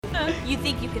You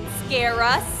think you can scare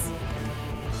us?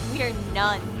 We're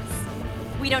nuns.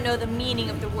 We don't know the meaning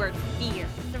of the word fear.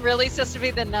 Really supposed to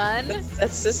be the nun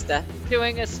That's sister.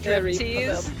 doing a Very-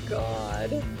 striptease? Oh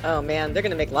God. Oh man, they're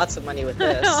gonna make lots of money with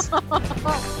this.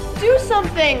 Do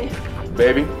something!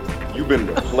 Baby, you've been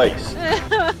replaced.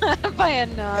 By a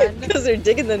nun. Because they're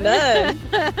digging the nun.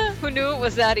 Who knew it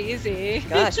was that easy?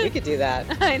 Gosh, we could do that.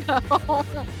 I know.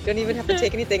 Don't even have to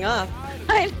take anything off.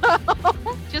 I know.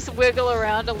 Just wiggle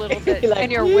around a little bit Like,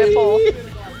 in your whipple.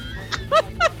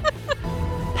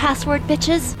 Password,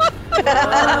 bitches.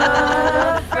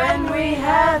 Friend we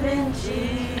have in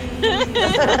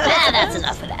Jesus. That's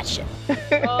enough of that shit.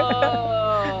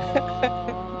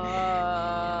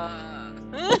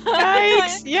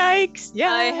 Yikes!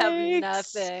 I have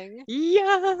nothing.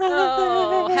 Yikes!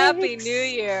 Oh, Happy New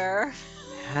Year.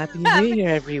 Happy New Year,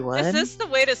 everyone. Is this the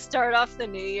way to start off the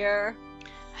new year?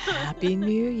 Happy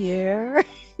New Year.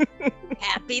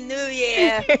 Happy New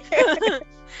Year.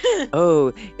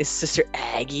 Oh, is Sister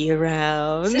Aggie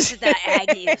around? Sister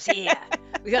Aggie is here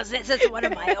because this is one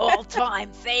of my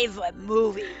all-time favorite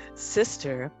movies.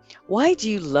 Sister, why do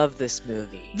you love this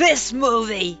movie? This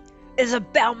movie is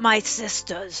about my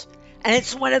sisters, and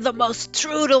it's one of the most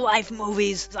true-to-life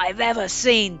movies I've ever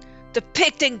seen,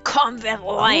 depicting convent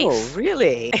life. Oh,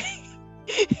 really?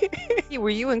 Were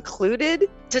you included?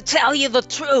 To tell you the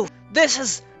truth, this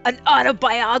is an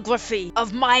autobiography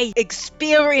of my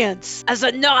experience as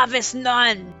a novice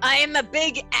nun. I am a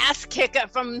big ass kicker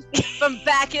from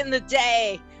back in the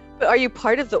day. But are you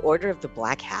part of the Order of the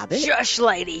Black Habit? Shush,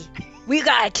 lady. We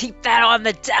gotta keep that on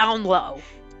the down low.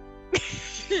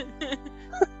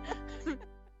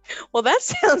 Well, that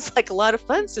sounds like a lot of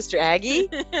fun, Sister Aggie.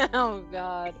 Oh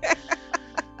God.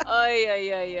 Ay,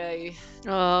 ay, ay, ay.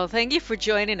 Oh, thank you for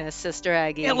joining us, Sister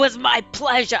Aggie. It was my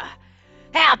pleasure.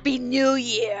 Happy New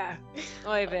Year.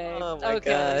 Oy vey. Oh my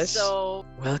Okay, gosh. so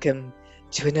Welcome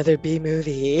to another B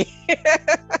movie.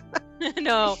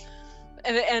 no,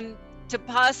 and to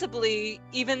possibly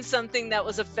even something that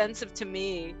was offensive to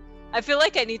me. I feel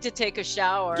like I need to take a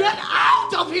shower. Get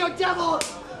out of here, devil!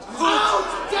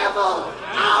 Out, devil!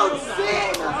 Out,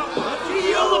 sin! Do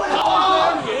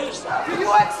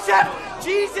you accept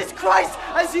Jesus Christ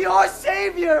as your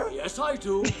Savior? Yes, I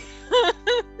do.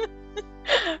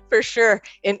 For sure.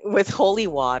 And with holy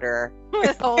water.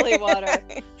 With holy water.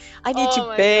 I need Oh to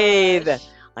my bathe. gosh.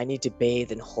 I need to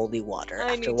bathe in holy water I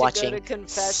need after to watching go to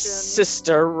confession.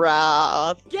 Sister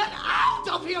Wrath Get out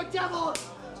of here, devil!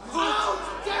 Out,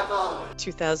 devil!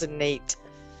 2008.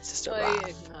 Sister Oy, Wrath.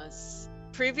 goodness.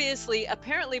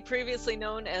 Apparently previously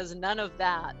known as None of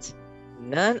That.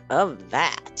 None of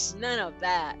that. None of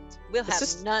that. We'll This have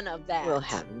is- none of that. We'll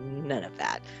have none of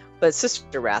that. But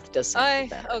Sister Wrath does something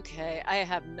better. Okay, I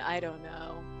don't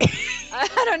know. I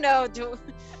don't know.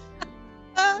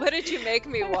 What did you make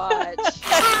me watch?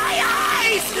 My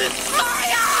eyes!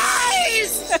 My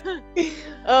eyes!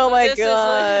 Oh my This is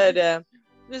like- god.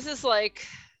 This is like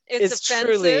it's offensive.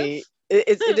 truly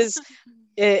it is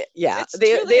yeah. It's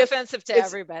truly offensive to it's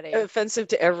everybody. offensive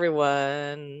to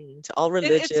everyone, to all It's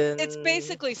religions.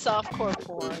 basically softcore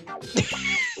porn.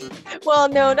 Well,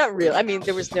 no, not real. I mean,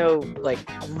 there was no like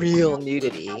real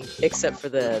nudity except for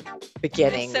the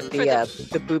beginning, Except for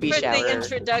the booby For shower. the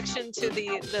introduction to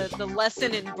the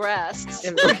lesson in breasts.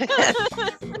 And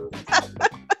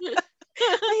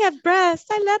I have breasts.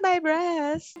 I love my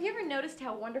breasts. Have you ever noticed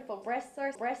how wonderful breasts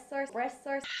are? Breasts are.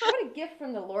 What a gift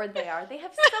from the Lord they are. They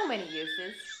have so many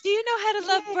uses. Do you know how to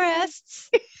love breasts?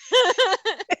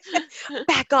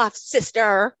 Back off,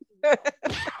 sister. For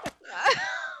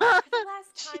the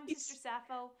last time, Sister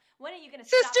Sappho, when are you gonna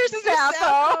stop Sister using Sappho!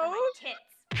 my tits?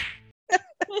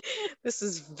 This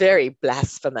is very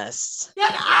blasphemous.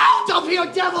 Get out of here,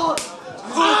 devil!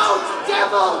 Out,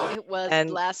 devil! It was And-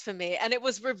 blasphemy, and it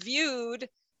was reviewed.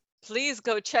 Please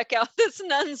go check out this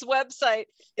nun's website.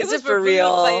 Is was it for reviewed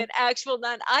by real? an actual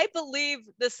nun. I believe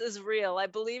this is real. I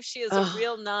believe she is a Ugh.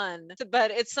 real nun, but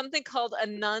it's something called a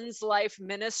nun's life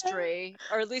ministry,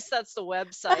 or at least that's the I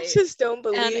website. just don't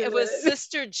believe And it was it.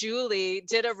 Sister Julie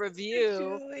did a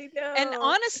review. Julie, no. And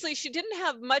honestly, she didn't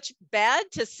have much bad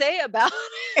to say about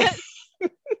it.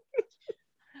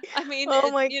 I mean,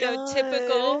 Oh my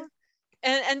typical. God.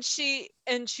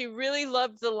 And she really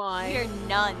loved the line. We're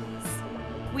nuns.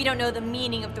 We don't know the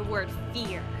meaning of the word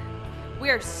fear.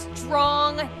 We're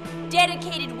strong,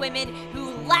 dedicated women who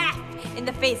laugh in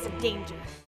the face of danger.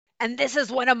 And this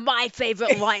is one of my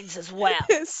favorite lines as well.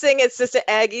 Sing it, Sister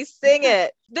Aggie. Sing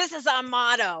it. This is our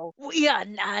motto. We are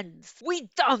nuns. We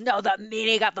don't know the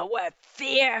meaning of the word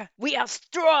fear. We are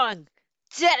strong,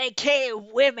 dedicated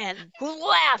women who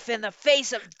laugh in the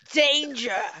face of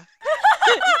danger.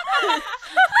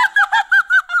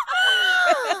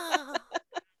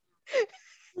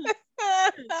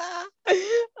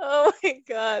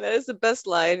 god, that is the best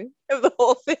line of the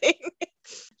whole thing.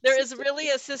 There is really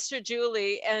a Sister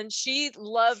Julie, and she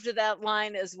loved that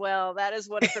line as well. That is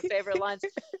one of her favorite lines.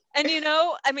 And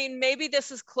I mean, maybe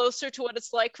this is closer to what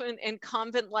it's like in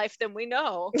convent life than we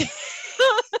know.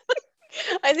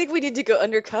 I think we need to go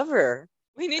undercover.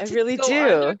 We need I to really go do.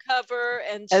 undercover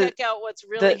and check out what's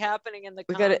really happening in the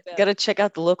We convent. gotta check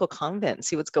out the local convent and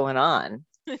see what's going on.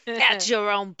 At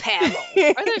your own peril.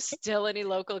 Are there still any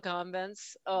local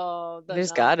convents? Oh,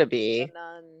 There's gotta be. The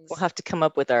nuns. We'll have to come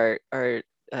up with our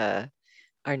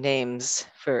names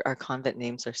for our convent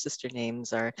names, our sister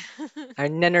names, our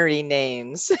nunnery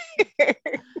names.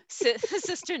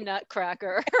 Sister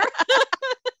Nutcracker.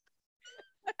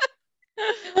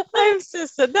 I'm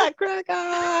Sister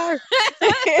Nutcracker.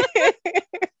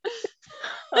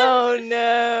 Oh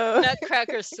no.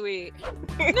 Nutcracker sweet.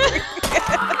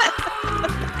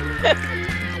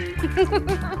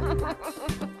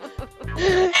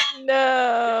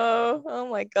 No. Oh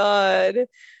my god.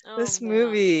 This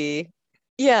movie.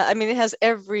 Yeah, I mean it has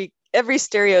every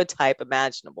stereotype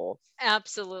imaginable.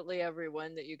 Absolutely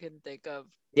everyone that you can think of.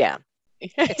 Yeah.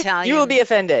 Italian. You will be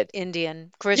offended.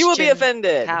 Indian, Christian. You will be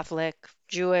offended. Catholic,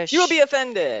 Jewish. You will be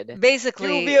offended. Basically,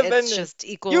 you will be it's offended. just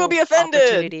equal You will be offended.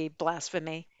 opportunity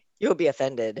blasphemy. You will be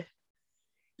offended.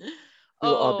 We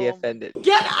will all be offended.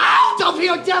 Get out of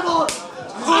here, devil!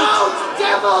 Out,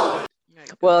 devil!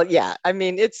 Well, yeah. I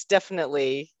mean, they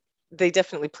definitely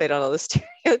played on all the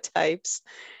stereotypes,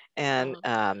 and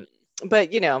but But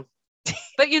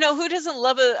who doesn't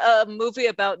love a movie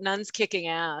about nuns kicking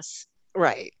ass?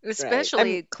 Right.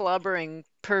 Especially clubbering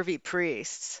pervy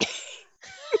priests.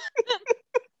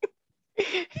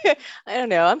 I don't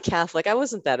know. I'm Catholic. I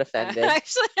wasn't that offended.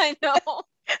 Actually, I know.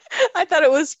 I thought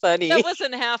it was funny. That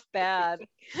wasn't half bad.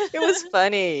 It was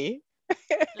funny.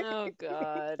 Oh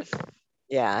God.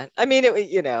 Yeah. I mean,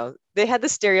 they had the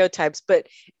stereotypes, but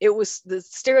the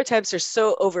stereotypes are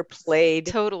so overplayed.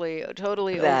 Totally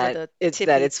that over the it's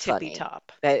tippy funny.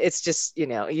 top. That it's just,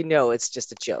 it's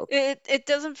just a joke. It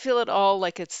doesn't feel at all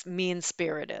like it's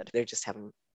mean-spirited. They're just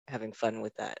having fun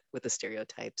with that, with the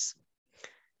stereotypes.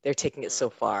 They're taking it so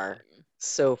far.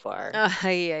 So far.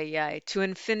 To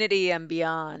infinity and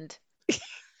beyond.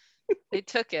 They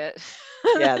took it.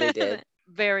 Yeah, they did.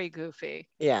 Very goofy.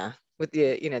 Yeah. With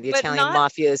the But Italian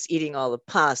not- mafias eating all the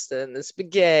pasta and the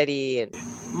spaghetti and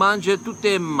Mangia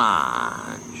tutte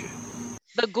mangia.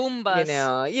 The Goombas.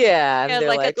 yeah, Yeah, and they're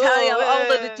like like Italian, "Oh,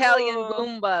 all the Italian oh."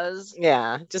 Goombas.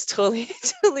 Yeah, just totally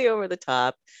over the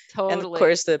top. Totally. And of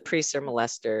course the priests are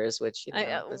molesters, which Which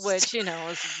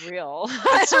is real.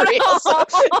 it's real. So,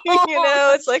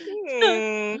 it's like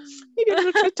you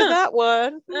didn't look to that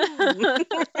one.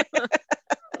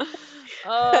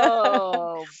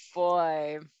 Oh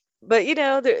boy. But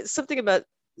there's something about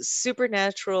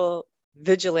supernatural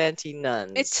vigilante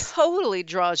nuns. It totally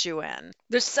draws you in.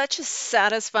 There's such a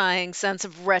satisfying sense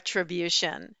of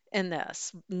retribution in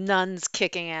this. Nuns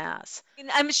kicking ass.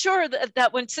 I'm sure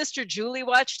that when Sister Julie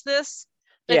watched this,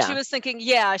 that she Yeah. was thinking,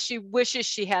 she wishes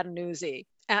she had an Uzi.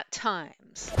 At times.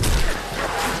 Sisters,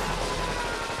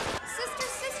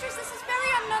 this is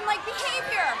very unlike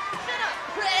behavior. Shut up,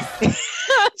 Chris.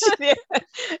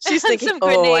 She's thinking, Some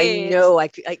oh, grenades.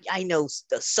 I know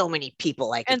so many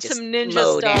people I could And just some ninja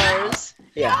mow down. stars.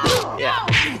 Yeah,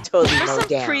 totally There's mow some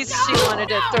down. priests she wanted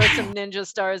to throw some ninja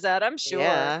stars at, I'm sure.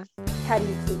 Yeah, How do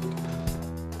you plead?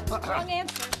 Wrong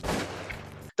answer.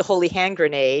 the holy hand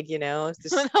grenade. It's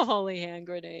just, The holy hand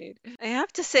grenade. I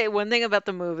have to say, one thing about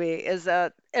the movie is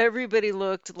that everybody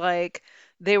looked like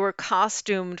they were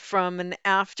costumed from an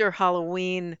after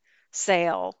Halloween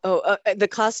sale. the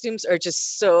costumes are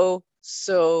just so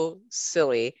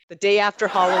silly. The day after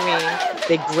Halloween,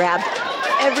 they grabbed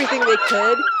everything they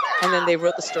could, and then they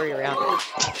wrote the story around it.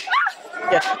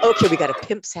 Yeah. Okay, we got a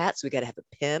pimp's hat, so we got to have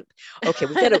a pimp. Okay,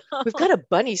 we've got a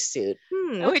bunny suit.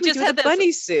 What We can just do with had a this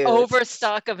bunny suit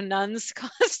Overstock of nuns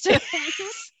costumes.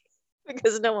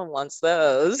 because no one wants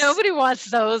those. Nobody wants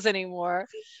those anymore.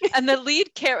 And the lead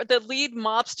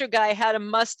mobster guy had a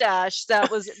mustache that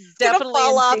was definitely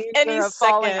fall off in any danger of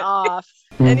falling second. off.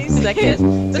 Any second, it's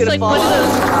It's gonna like fall one of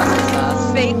off.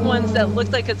 those fake ones that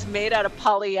looked like it's made out of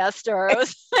polyester. It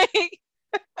was like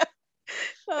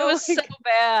Oh it was my so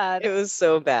bad. It was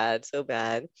so bad, so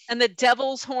bad. And the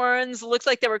devil's horns looked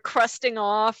like they were crusting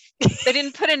off. They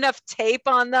didn't put enough tape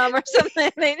on them or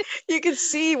something. You could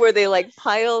see where they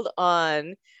piled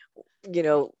on,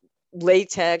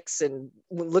 latex and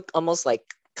looked almost like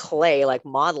clay, like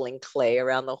modeling clay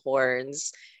around the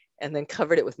horns, and then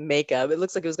covered it with makeup. It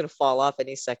looks like it was going to fall off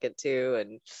any second too,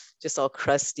 and just all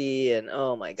crusty. And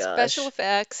oh my gosh, Special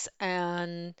effects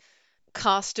and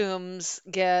costumes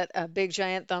get a big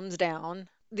giant thumbs down.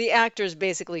 The actors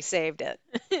basically saved it.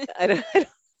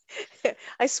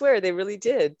 I swear they really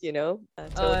did, Oh,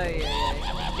 totally.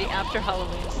 yeah. The After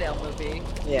Halloween Sale movie.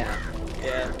 Yeah.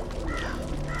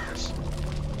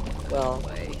 Well,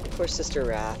 poor Sister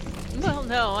Wrath. Well,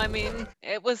 no, I mean,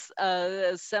 it was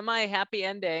a semi-happy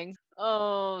ending.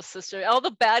 Oh, sister, all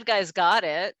the bad guys got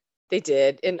it. They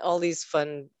did in all these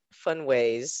fun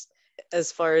ways,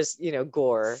 as far as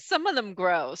gore. Some of them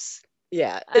gross.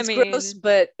 Yeah, I it's gross, mean-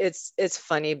 but it's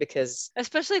funny because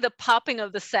Especially the popping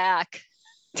of the sack.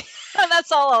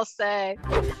 That's all I'll say.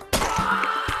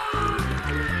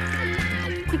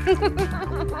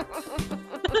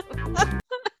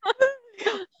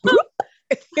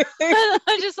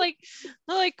 I just like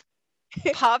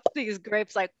pop these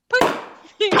grapes like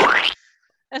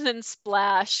and then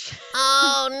splash.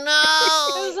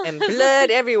 Oh no! and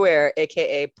blood everywhere,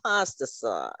 aka pasta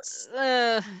sauce.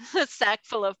 A sack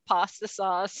full of pasta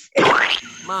sauce.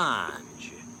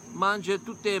 Mange. Mange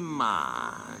tutte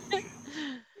mange.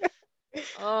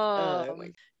 Oh, my-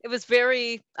 it was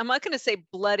very, I'm not going to say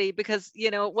bloody because,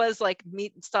 it was like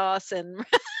meat and sauce and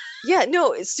Yeah,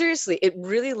 no, seriously, it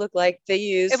really looked like they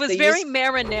used. it was they very used-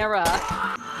 marinara.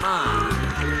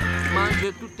 Mange.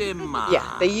 Mange tutte mange.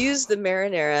 Yeah, they used the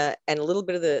marinara and a little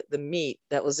bit of the meat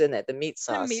that was in it, the meat The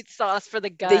sauce. meat sauce for the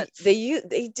They guts.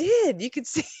 they did. You could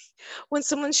see when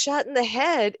someone shot in the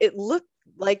head, it looked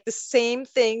like the same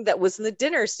thing that was in the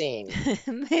dinner scene.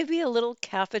 Maybe a little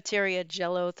cafeteria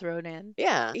jello thrown in.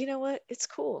 Yeah, you know what? It's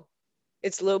cool.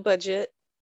 It's low budget.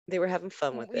 They were having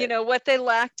fun with it. What they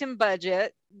lacked in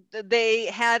budget, they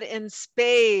had in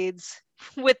spades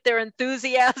with their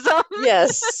enthusiasm.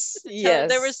 Yes, So yes.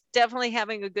 they were definitely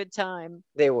having a good time.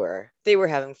 They were. They were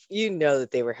having. That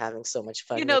they were having so much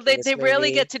fun. making They this rarely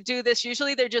movie. get to do this.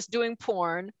 Usually they're just doing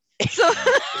porn. So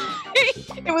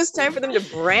It was time for them to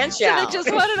branch so out. they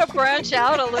just wanted to branch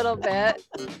out a little bit.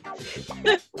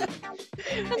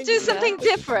 And do something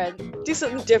different. Do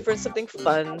something different, something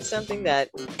fun, something that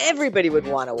everybody would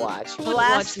want to watch. Who wouldn't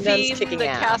watch nuns Blaspheme kicking the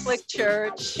ass? Catholic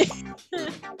Church.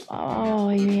 Oh,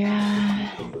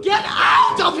 yeah. Get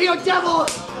out of here, devil!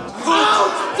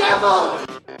 Out, devil!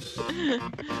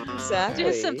 Exactly.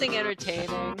 Do something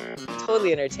entertaining.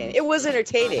 Totally entertaining. It was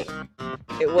entertaining.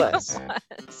 It was.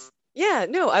 Yeah,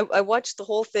 no, I watched the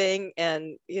whole thing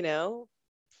and,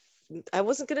 I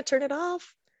wasn't going to turn it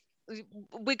off.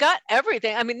 We got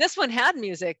everything. I mean, this one had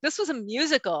music. This was a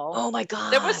musical. Oh my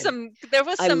God. There was some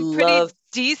I pretty loved-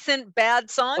 decent bad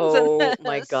songs in Oh this.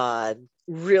 my God.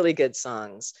 Really good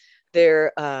songs.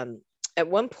 There, at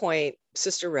one point,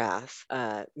 Sister Wrath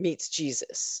meets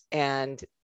Jesus, and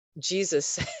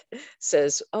Jesus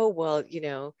says, "Oh, well,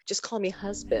 just call me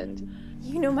husband."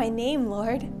 You know my name,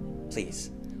 Lord.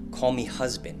 Please, call me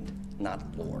husband, not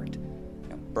Lord.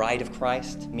 Bride of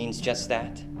Christ means just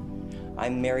that.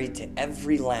 I'm married to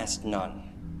every last nun,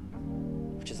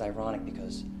 which is ironic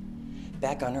because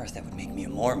back on earth that would make me a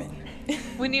Mormon.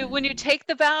 When you take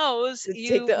the vows, You you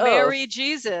take the oath. marry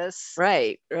Jesus.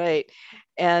 Right.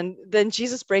 And then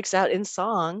Jesus breaks out in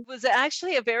song. It was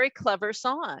actually a very clever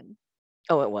song.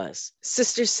 Oh, it was.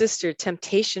 Sister, sister,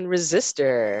 temptation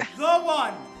resistor. The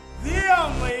one, the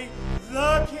only,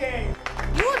 the king.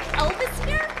 You have Elvis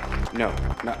here? No,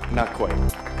 not quite.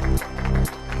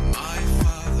 My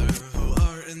Father, who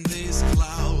art in these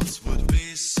clouds, would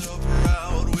be so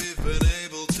proud we've been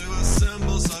able to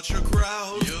assemble such a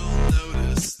crowd. You'll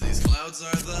notice these clouds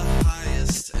are the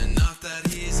highest, and not that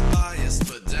he's biased,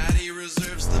 but Daddy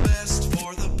reserves the best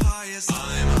for the pious.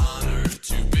 I'm honored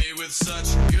to be with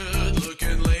such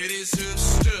good-looking ladies who've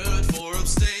stood for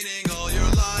abstaining all your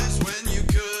lives when you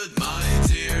could. My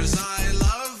dears, I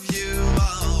love you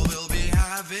all. We'll be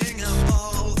having a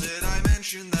ball. Did I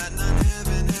mention that none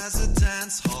heaven has a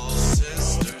dance hall?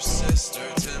 Sister, sister,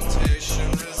 temptation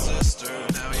resistor.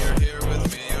 Now you're here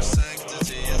with me. Your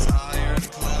sanctity is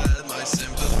ironclad. My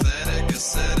sympathetic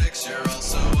ascetics. You're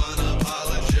also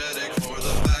unapologetic for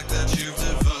the fact that you've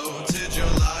devoted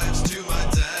your lives to my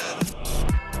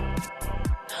dad.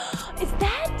 Is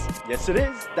that? Yes, it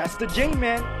is. That's the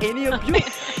J-Man. Any of you?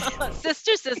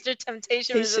 Sister, sister,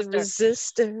 temptation Temptation resistor.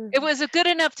 resistor. It was good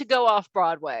enough to go off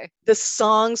Broadway. The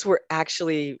songs were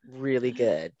actually really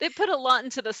good. They put a lot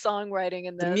into the songwriting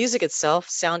in The this. music itself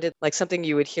sounded like something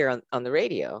you would hear on the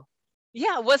radio.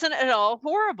 Yeah, it wasn't at all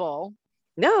horrible.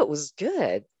 No, it was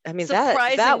good. I mean, that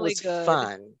Surprisingly was good.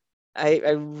 fun. I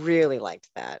really liked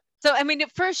that. So, I mean,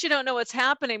 at first you don't know what's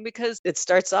happening because It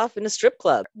starts off in a strip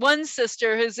club. one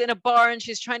sister who's in a bar and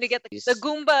she's trying to get the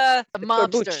Goomba The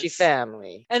Corbucci mobsters.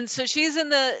 family. And so she's in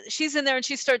there and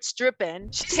she starts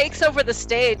stripping. She takes over the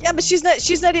stage. Yeah, but she's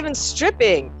not even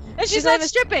stripping. And she's not not even-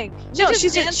 stripping. No, She's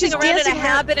she's just dancing around in a dancing around-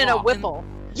 habit and a whipple.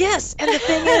 Yes, and the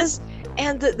thing is,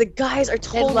 and the guys are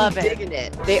totally love it. digging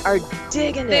it. They are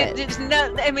digging it. There's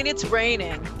no, I mean, it's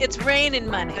raining. It's raining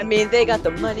money. I mean, they got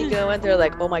the money going. They're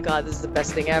like, oh my God, this is the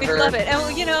best thing ever. We love it.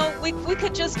 And, you know, we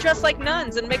could just dress like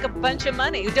nuns and make a bunch of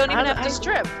money. We don't even have to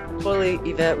strip. Totally,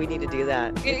 Yvette, we need to do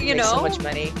that. We can You make know? so much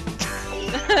money.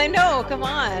 I know, come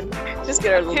on. Just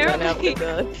get our little gun out Apparently- the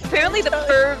gun. Apparently the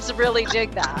pervs really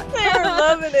dig that. They were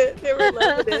loving it. They were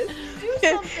loving it. Do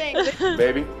something.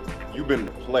 Baby, you've been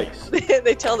replaced.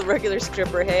 They tell the regular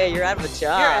stripper, hey, you're out of a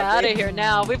job. You're out of here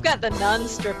now. We've got the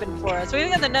nuns stripping for us. We've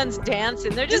got the nuns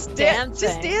dancing. They're just dancing.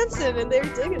 Just dancing, and they're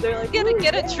digging. They're like, Get "Ooh, a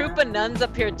yeah." troop of nuns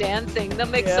up here dancing. They'll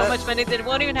make so Yeah. much money they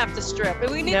won't even have to strip.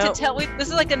 And we need to No. tell. This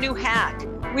is like a new hack.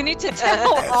 We need to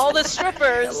tell all the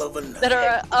strippers that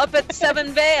are up at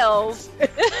Seven Veils,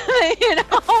 you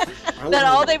know, that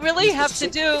all they really have to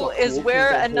do is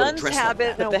wear a nun's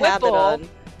habit and a Put the habit whipple, on.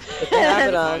 Put the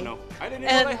habit I on. know. I didn't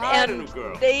know they hired a new and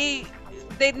girl.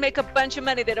 they'd make a bunch of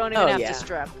money. They don't even Oh, have yeah. to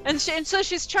strip. And so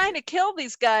she's trying to kill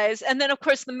these guys. And then, of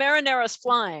course, the Marinera's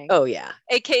flying, Oh yeah.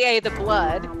 aka the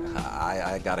blood.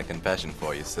 I got a confession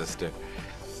for you, sister.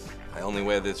 I only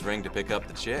wear this ring to pick up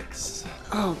the chicks.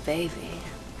 Oh, baby.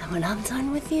 And when I'm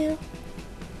done with you,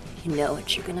 you know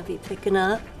what you're gonna be picking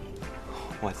up?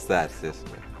 What's that, sister?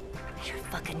 Your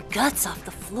fucking guts off the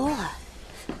floor.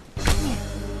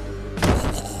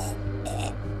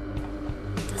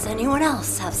 Does anyone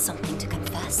else have something to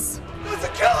confess? There's a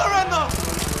killer in them!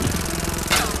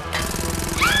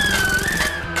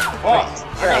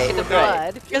 Right. The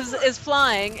blood is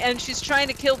flying, and she's trying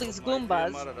to kill these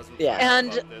Goombas. Yeah.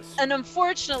 And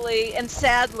unfortunately and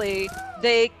sadly,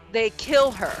 they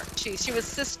kill her. She was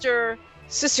Sister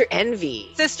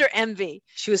Envy. Sister Envy.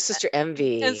 She was Sister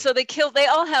Envy. And so they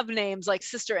all have names like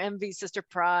Sister Envy, Sister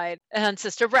Pride, and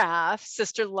Sister Wrath,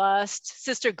 Sister Lust,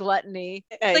 Sister Gluttony.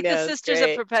 I Like know, the it's Sisters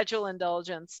great. of Perpetual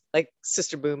Indulgence. Like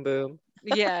Sister Boom Boom.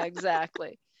 Yeah,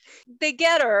 exactly. They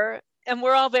get her, and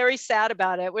we're all very sad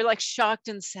about it. We're like shocked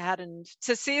and saddened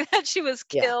to see that she was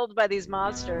killed by these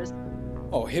monsters.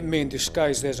 Oh, hit me in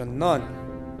disguise as a nun.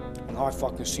 And I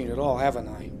fucking seen it all, haven't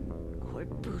I? Lord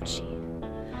Bucci,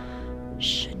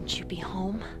 shouldn't you be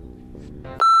home?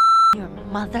 Your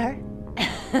mother?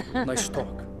 Nice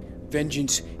talk.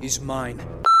 Vengeance is mine.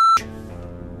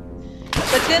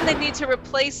 But then they need to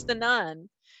replace the nun.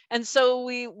 And so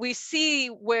we see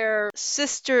where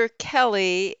Sister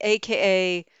Kelly,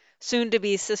 aka soon to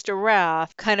be Sister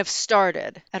Wrath, kind of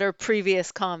started at her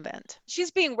previous convent.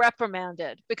 She's being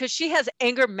reprimanded because she has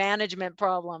anger management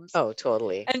problems. Oh,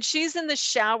 totally. And she's in the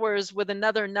showers with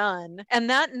another nun, and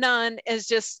that nun is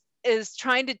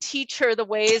trying to teach her the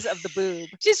ways of the boob.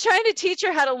 She's trying to teach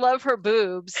her how to love her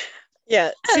boobs.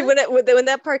 Yeah. See, when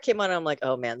that part came on, I'm like,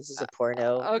 oh man, this is a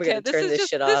porno. We're Okay, gonna turn this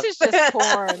shit off. This is just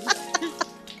porn.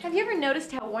 Have you ever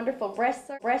noticed how wonderful breasts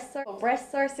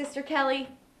are, Sister Kelly?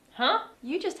 Huh?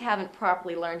 You just haven't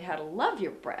properly learned how to love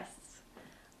your breasts.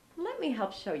 Let me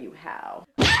help show you how.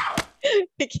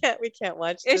 we can't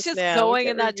watch It's this just now. going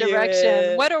We in can't that review direction.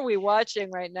 it. What are we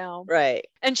watching right now? Right.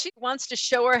 And she wants to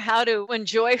show her how to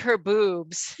enjoy her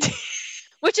boobs,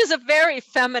 which is a very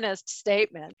feminist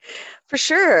statement. For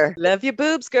sure. Love your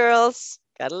boobs, girls.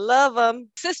 Gotta love them.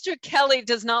 Sister Kelly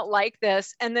does not like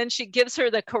this, and then she gives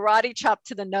her the karate chop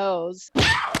to the nose.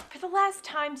 For the last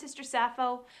time, Sister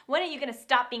Sappho, when are you gonna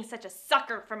stop being such a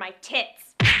sucker for my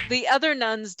tits? The other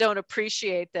nuns don't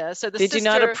appreciate this. So They do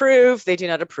not approve. They do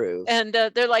not approve. And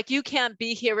they're like, you can't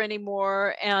be here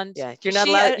anymore. And yeah, you're not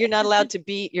allowed. You're not allowed to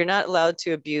be. You're not allowed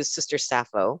to abuse Sister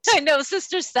Sappho. I know,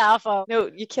 Sister Sappho. No,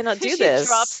 you cannot do she this. She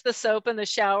drops the soap in the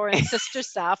shower, and Sister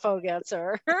Sappho gets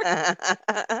her.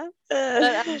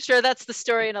 I'm sure that's the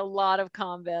story in a lot of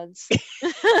convents.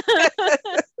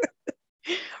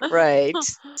 Right.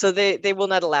 So they will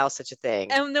not allow such a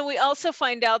thing. And then we also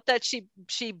find out that she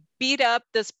beat up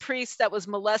this priest that was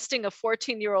molesting a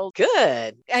 14-year-old.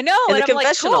 Good. I know. In and the I'm like,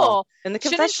 confessional. cool. In the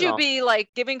Shouldn't confessional. you be like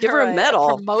giving Give her her a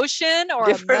medal. promotion or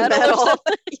Give a her a medal, or medal.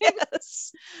 something?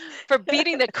 Yes. For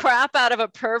beating the crap out of a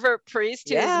pervert priest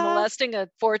who's Yeah. molesting a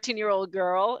 14-year-old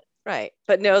girl? Right.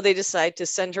 But no, they decide to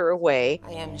send her away.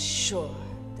 I am sure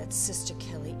that Sister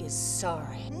Kelly is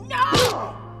sorry.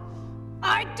 No!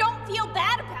 I don't feel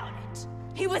bad about it.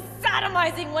 He was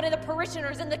sodomizing one of the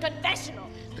parishioners in the confessional.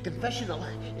 The confessional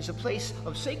is a place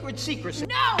of sacred secrecy.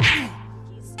 No!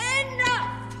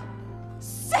 Enough!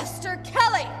 Sister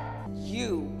Kelly!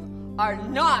 You are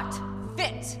not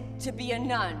fit to be a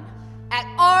nun at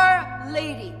Our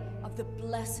Lady of the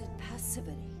Blessed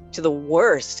Passivity. To the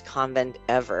worst convent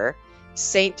ever,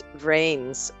 Saint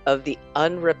Vrains of the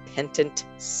Unrepentant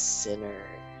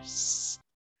Sinners.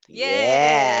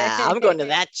 Yeah, I'm going to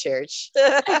that church.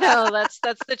 I know, that's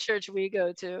the church we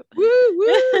go to. Woo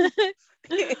woo.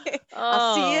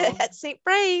 I'll see you Oh. at St.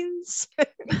 Brain's.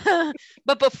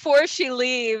 But before she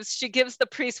leaves, she gives the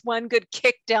priest one good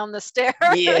kick down the stairs.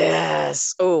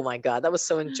 Yes. Oh my God, that was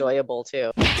so enjoyable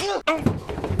too.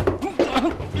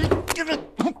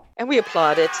 And we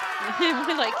applaud it.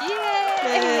 We're like, yay!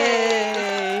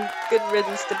 Yay! Good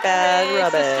riddance to bad Yay,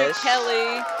 rubbish. Sister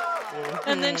Kelly.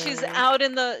 And then she's out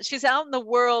in the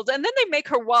world, and then they make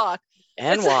her walk.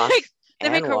 And It's walk. like, they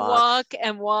and make her walk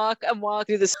and walk and walk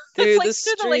through the It's through like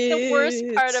the through the worst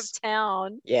part of streets.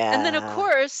 town. Yeah. And then of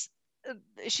course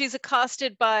she's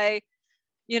accosted by,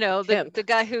 the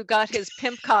guy who got his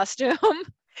pimp costume.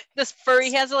 This furry,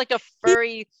 he has like a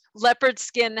furry leopard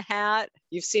skin hat.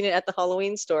 You've seen it at the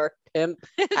Halloween store. Pimp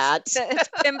hat. It's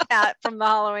Pimp Hat from the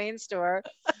Halloween store.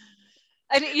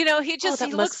 And he just that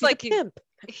he must looks be the like pimp.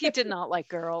 he did not like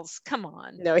girls. Come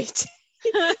on. No, he did.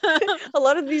 A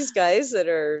lot of these guys that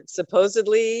are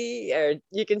supposedly, or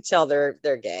you can tell they're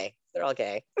gay. They're all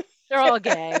gay. They're all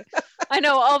gay. I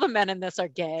know all the men in this are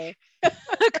gay.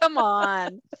 Come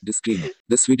on. Disclaimer.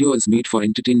 This video is made for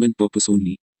entertainment purpose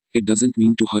only. It doesn't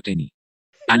mean to hurt any.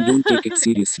 And don't take it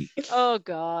seriously. Oh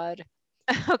God.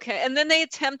 Okay, and then they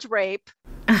attempt rape.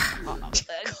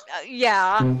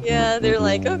 Yeah. Yeah, they're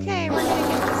like, okay, we're gonna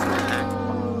get this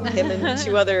man. Him and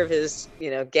two other of his,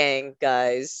 gang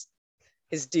guys,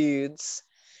 his dudes.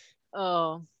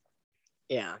 Oh.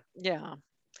 Yeah. Yeah.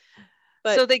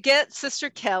 But so they get Sister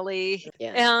Kelly,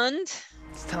 and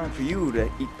It's time for you to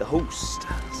eat the host,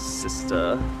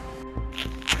 sister.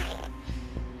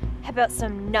 How about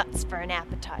some nuts for an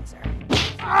appetizer?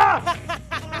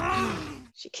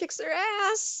 she kicks their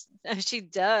ass. She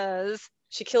does.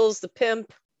 She kills the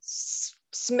pimp,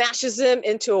 smashes him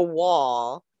into a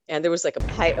wall, and there was like a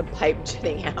pipe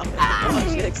jutting out.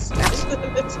 She like smashes him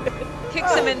into it.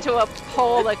 Kicks him into a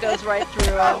hole that goes right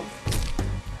through him.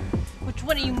 Which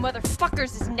one of you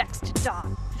motherfuckers is next to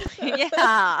die?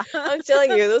 Yeah. I'm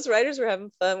telling you, those writers were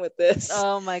having fun with this.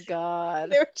 Oh my God.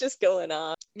 They were just going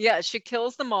on. Yeah, she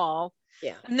kills them all.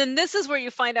 Yeah. And then this is where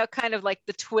you find out kind of like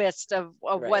the twist of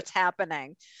Right. what's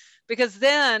happening. Because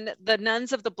then the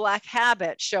nuns of the Black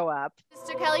Habit show up.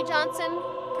 Mr. Kelly Johnson,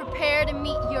 prepare to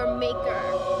meet your maker.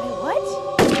 Wait,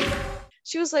 what?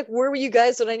 She was like, "Where were you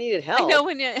guys when I needed help?"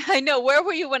 I know. Where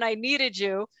were you when I needed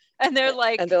you? And they're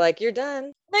like, "You're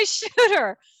done." They shoot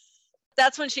her.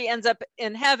 That's when she ends up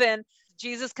in heaven.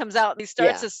 Jesus comes out and he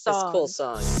starts his song. This cool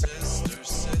song.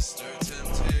 Sister,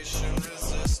 temptation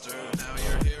resistor. Now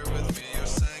you're here with me. Your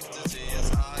sanctity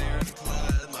is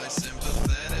ironclad. My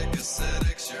sympathetic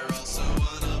ascetics. You're also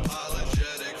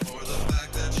unapologetic for the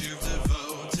fact that you've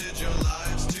devoted your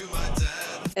lives to my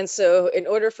dad. And so, in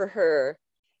order for her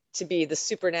to be the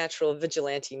supernatural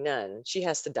vigilante nun, she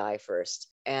has to die first.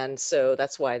 And so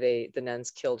that's why the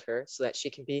nuns killed her, so that she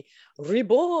can be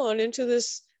reborn into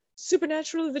this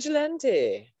supernatural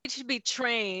vigilante. She should be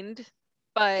trained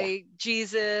by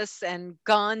Jesus and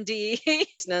Gandhi.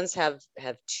 Nuns have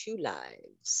 2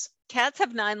 lives. Cats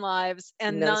have 9 lives,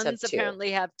 and Nuns nuns have 2.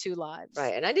 apparently have 2 lives.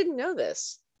 Right, and I didn't know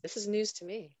this. This is news to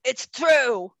me. It's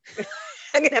true.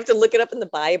 I'm gonna have to look it up in the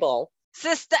Bible.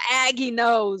 Sister Aggie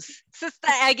knows. Sister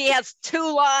Aggie has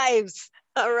 2 lives.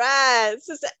 All right,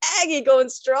 Sister Aggie going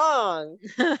strong.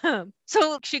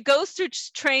 So she goes through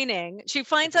training. She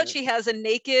finds out she has a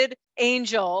naked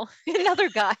angel, another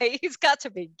guy. He's got to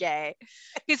be gay.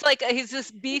 He's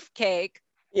this beefcake.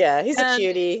 Yeah, he's a And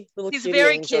cutie, he's cutie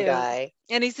very angel cute. guy.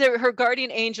 And he's her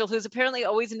guardian angel, who's apparently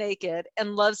always naked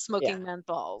and loves smoking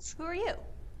menthols. Who are you?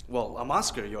 Well, I'm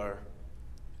Oscar, your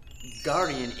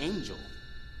guardian angel.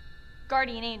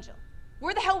 Guardian angel.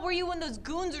 Where the hell were you when those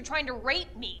goons were trying to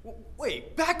rape me?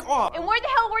 Wait, back off! And where the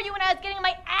hell were you when I was getting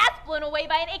my ass blown away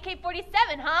by an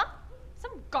AK-47, huh?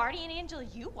 Some guardian angel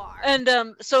you are. And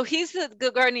so he's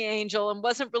the guardian angel and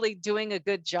wasn't really doing a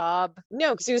good job.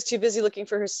 No, because he was too busy looking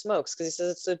for her smokes, because he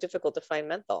says it's so difficult to find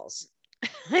menthols.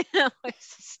 I know, it's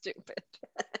so stupid.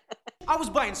 I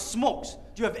was buying smokes.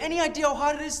 Do you have any idea how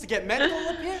hard it is to get menthol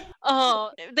up here?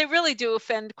 Oh, they really do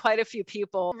offend quite a few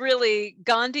people. Really,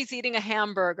 Gandhi's eating a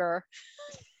hamburger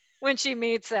when she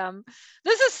meets him.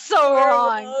 This is so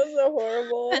wrong. So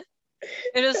horrible.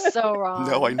 It is so wrong.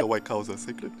 Now I know why cows are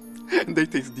sacred. And they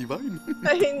taste divine.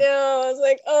 I know. I was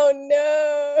like, oh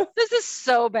no. This is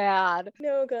so bad.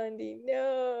 No, Gandhi,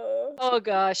 no. Oh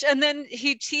gosh. And then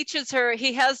he teaches her,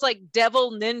 he has like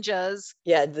devil ninjas.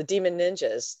 Yeah, the demon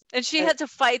ninjas. And she had to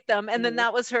fight them. And then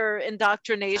that was her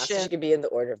indoctrination. So she could be in the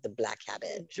Order of the Black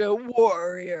Habit. A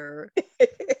warrior.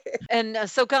 And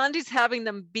so Gandhi's having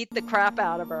them beat the crap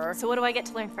out of her. So what do I get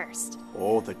to learn first?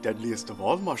 Oh, the deadliest of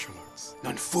all martial arts,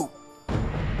 Nun Fu.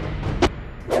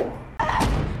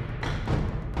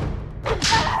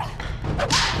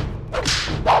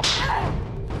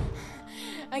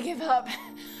 I give up.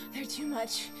 They're too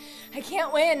much. I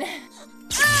can't win.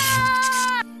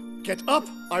 Get up!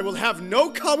 I will have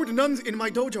no coward nuns in my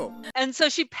dojo. And so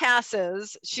she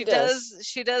passes. She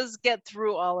does get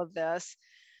through all of this.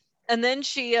 And then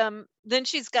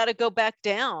she's got to go back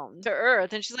down to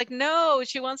earth. And she's like, no,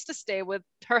 she wants to stay with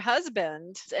her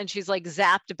husband. And she's like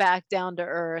zapped back down to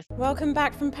earth. Welcome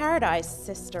back from paradise,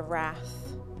 Sister Wrath.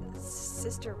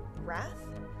 Sister Wrath?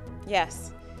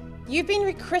 Yes. You've been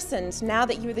rechristened now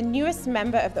that you are the newest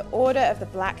member of the Order of the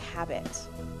Black Habit.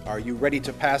 Are you ready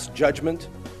to pass judgment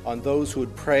on those who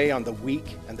would prey on the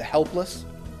weak and the helpless?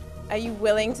 Are you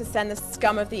willing to send the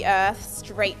scum of the earth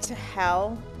straight to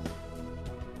hell?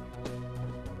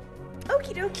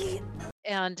 Okie dokie.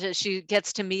 And she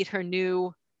gets to meet her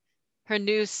new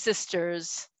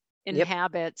sisters in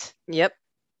habit. Yep.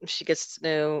 She gets to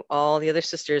know all the other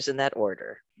sisters in that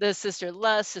order. The Sister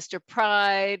Lust, Sister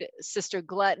Pride, Sister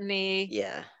Gluttony.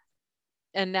 Yeah.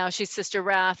 And now she's Sister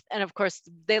Wrath. And of course,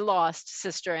 they lost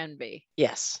Sister Envy.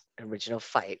 Yes. Original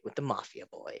fight with the Mafia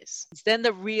boys. Then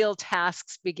the real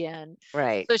tasks begin.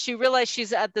 Right. So she realized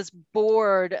she's at this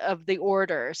board of the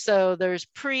order. So there's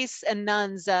priests and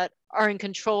nuns that are in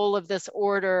control of this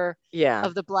order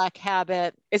of the Black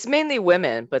Habit. It's mainly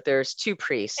women, but there's 2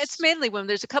 priests. It's mainly women.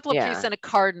 There's a couple of priests and a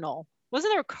cardinal.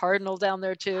 Wasn't there a cardinal down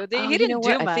there too? He didn't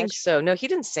do much. I think so. No, he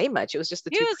didn't say much. It was just the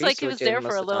 2 priests. He was like, he was there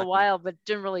for a little while, but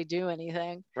didn't really do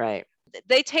anything. Right.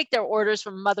 They take their orders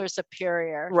from Mother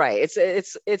Superior. Right.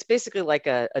 It's basically like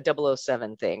a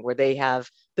 007 thing where they have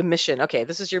the mission. Okay,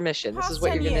 this is your mission. This is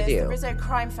what you're going to do. The Rizzo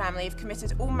crime family have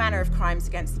committed all manner of crimes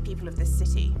against the people of this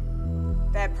city.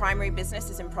 Their primary business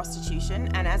is in prostitution,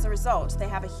 and as a result, they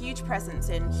have a huge presence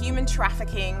in human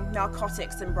trafficking,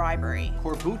 narcotics, and bribery.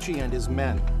 Corbucci and his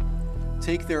men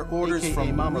take their orders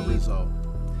from Mama Rizzo,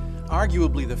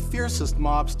 arguably the fiercest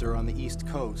mobster on the East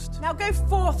Coast. Now go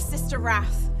forth, Sister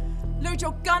Wrath. Load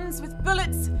your guns with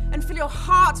bullets and fill your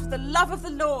heart with the love of the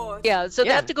Lord. Yeah, so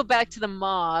they have to go back to the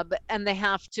mob and they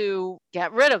have to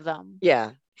get rid of them.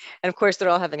 Yeah. And of course, they're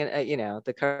all having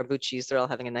the Corbuccis, they're all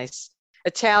having a nice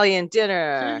Italian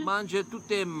dinner. Mangia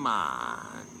tutte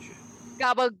mangia.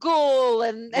 Gabagool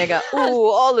and they got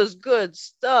all this good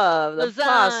stuff, the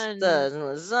lasagna, pastas and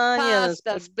lasagna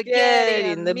and spaghetti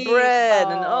and the bread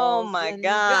and oh my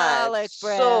god,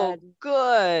 so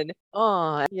good.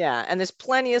 Oh yeah, and there's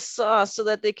plenty of sauce so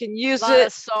that they can use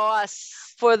it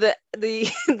sauce for the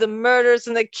murders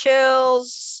and the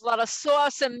kills. A lot of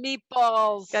sauce and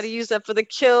meatballs. Got to use that for the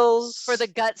kills, for the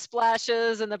gut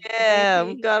splashes and the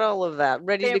we got all of that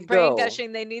ready to brain go.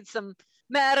 Gushing. They need some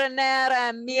marinara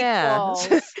and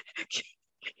meatballs.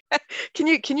 Yeah.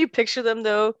 Can you picture them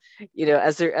though?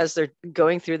 As they're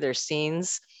going through their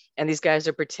scenes, and these guys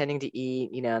are pretending to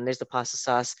eat, and there's the pasta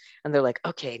sauce, and they're like,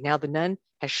 okay, now the nun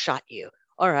has shot you.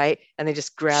 All right, and they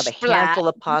just grab a handful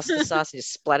of pasta sauce and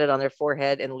just splat it on their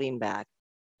forehead and lean back.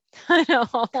 I know.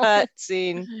 Cut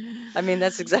scene. I mean,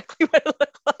 that's exactly what it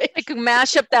looked like. I could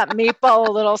mash up that meatball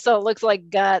a little so it looks like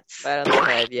guts. Right on the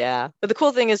head, yeah. But the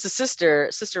cool thing is the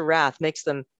Sister Wrath makes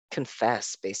them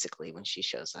confess, basically, when she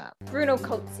shows up. Bruno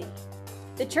Cozzi,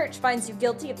 the church finds you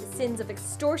guilty of the sins of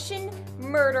extortion,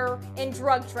 murder, and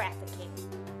drug trafficking.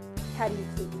 How do you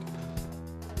plead?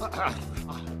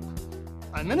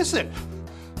 I'm innocent.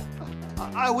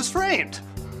 I was framed.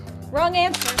 Wrong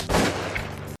answer.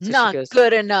 Not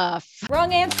good enough.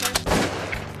 Wrong answer.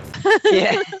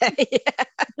 Yeah.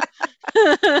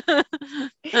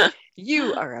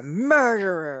 You are a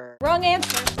murderer. Wrong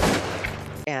answer.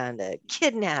 And a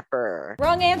kidnapper.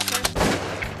 Wrong answer.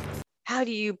 How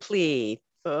do you plead?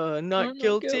 Not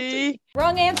guilty.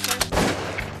 Wrong answer.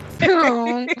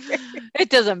 It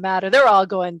doesn't matter. They're all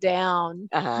going down.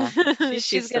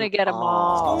 She's gonna get them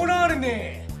all. What's going on in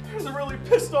there? There's a really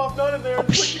pissed off nun in there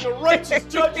inflicting a righteous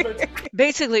judgment.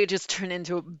 Basically, it just turned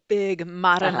into a big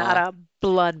marinara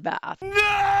bloodbath.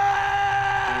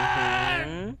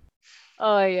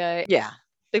 Oh yeah. Yeah,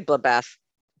 big bloodbath.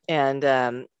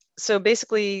 And so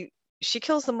basically, she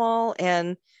kills them all,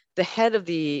 and the head of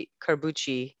the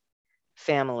Corbucci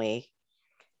family,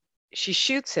 she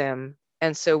shoots him.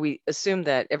 And so we assume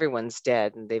that everyone's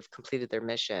dead and they've completed their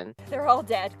mission. They're all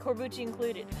dead, Corbucci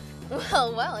included.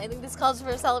 Well, I think this calls for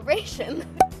a celebration.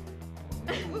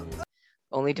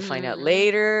 Only to find out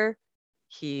later,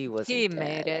 He was. He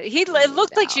made it. It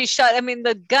looked like she shot. I mean,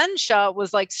 the gunshot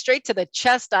was like straight to the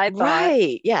chest, I thought.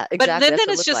 Right. Yeah, exactly. But then That's what it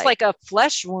it's looked just like a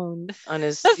flesh wound on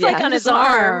his, That's like on his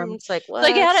arm. It's like, what?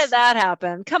 Like, how did that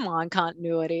happen? Come on,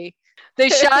 continuity. They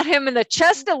shot him in the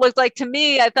chest. It looked like to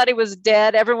me. I thought he was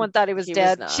dead. Everyone thought he was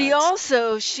dead. She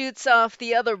also shoots off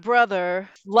the other brother,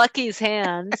 Lucky's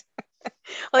hand.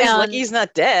 Well, he's lucky he's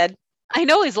not dead. I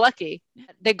know he's lucky.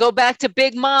 They go back to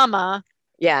Big Mama.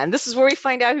 Yeah, and this is where we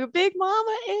find out who Big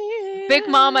Mama is. Big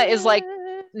Mama is like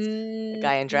the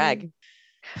guy in drag.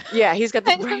 Yeah, he's got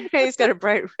a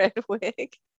bright red wig,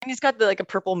 and he's got like a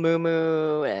purple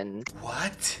moo and.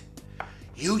 What?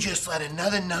 You just let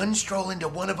another nun stroll into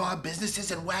one of our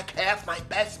businesses and whack half my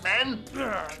best men?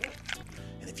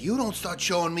 And if you don't start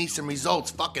showing me some results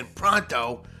fucking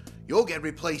pronto, you'll get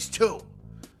replaced too.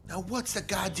 Now what's the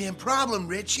goddamn problem,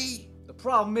 Richie? The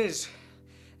problem is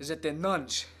that they're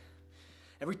nuns.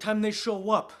 Every time they show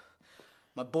up,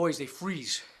 my boys, they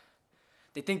freeze.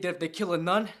 They think that if they kill a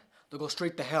nun, they'll go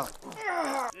straight to hell.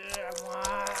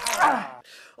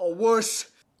 Or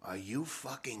worse. Are you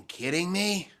fucking kidding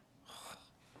me?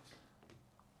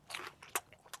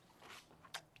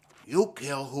 You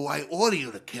kill who I order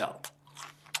you to kill.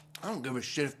 I don't give a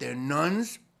shit if they're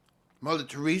nuns, Mother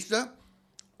Teresa,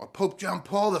 or Pope John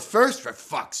Paul I, for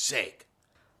fuck's sake.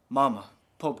 Mama,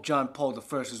 Pope John Paul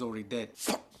I is already dead.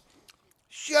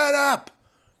 Shut up!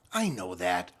 I know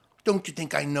that. Don't you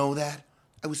think I know that?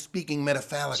 I was speaking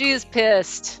metaphalically. She is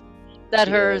pissed that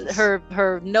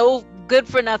her no good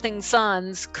for nothing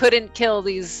sons couldn't kill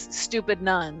these stupid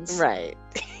nuns. Right.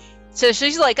 So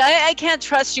she's like, I can't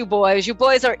trust you boys. You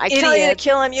boys are idiots. I tell you to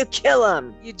kill him, you kill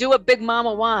him. You do what Big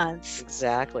Mama wants.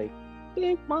 Exactly.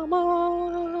 Big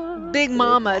Mama. Big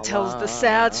Mama tells the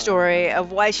sad story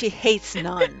of why she hates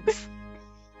nuns.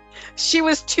 She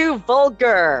was too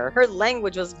vulgar. Her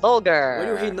language was vulgar. Why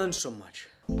do you hate nuns so much?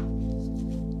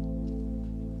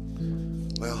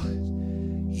 Well,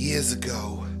 years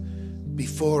ago,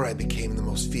 before I became the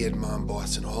most feared mob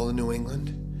boss in all of New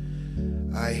England,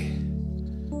 I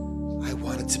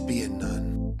wanted to be a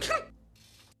nun.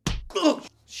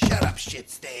 Shut up, shit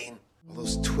stain. All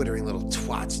those twittering little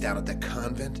twats down at the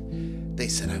convent, they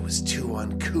said I was too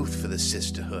uncouth for the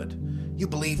sisterhood. You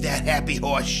believe that happy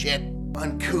horse shit?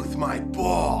 Uncouth my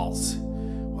balls.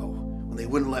 Well, when they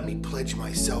wouldn't let me pledge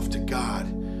myself to God,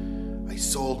 I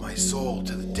sold my soul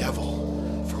to the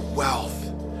devil for wealth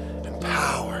and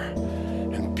power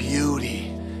and beauty.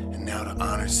 And now to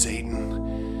honor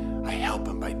Satan, I help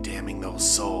him by damning those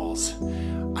souls.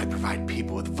 I provide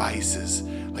people with vices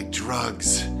like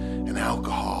drugs and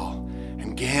alcohol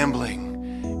and gambling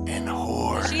and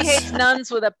whores. She hates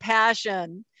nuns with a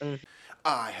passion.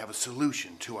 I have a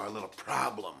solution to our little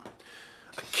problem.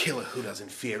 A killer who doesn't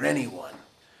fear anyone,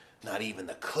 not even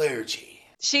the clergy.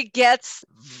 She gets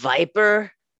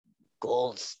Viper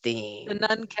Goldstein. the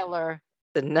nun killer.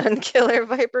 The nun killer,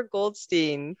 Viper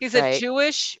Goldstein. He's a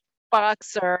Jewish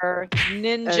boxer,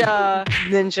 ninja,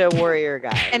 ninja warrior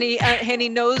guy, and he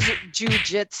knows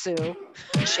jujitsu.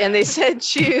 And they said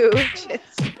jujitsu.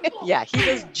 Yeah, he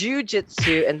does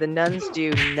jujitsu, and the nuns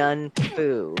do nun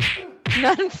fu.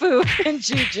 Nun fu and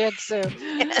jujitsu.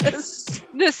 Yes.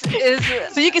 This is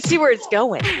so you can see where it's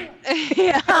going.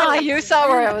 Yeah, you saw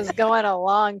where it was going a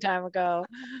long time ago.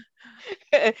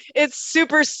 It's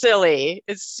super silly.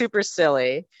 It's super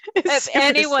silly. If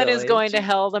anyone is going to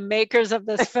hell, the makers of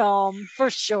this film, for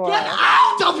sure. Get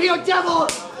out of here, devil!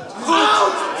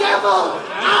 Out, devil!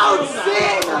 Out,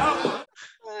 sin!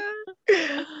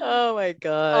 Oh my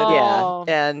God!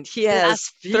 Yeah, and he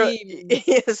has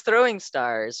throwing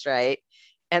stars, right?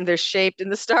 And they're shaped in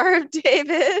the Star of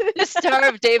David. The Star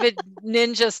of David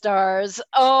ninja stars.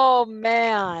 Oh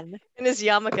man! And his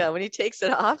yarmulke, when he takes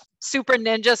it off, super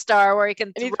ninja star, where he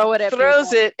can throw it at throws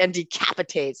people. it and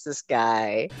decapitates this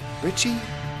guy. Richie,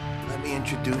 let me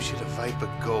introduce you to Viper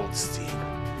Goldstein,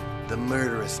 the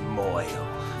murderous Moyle.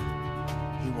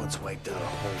 He once wiped out a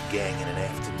whole gang in an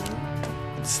afternoon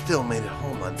and still made it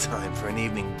home on time for an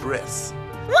evening bris.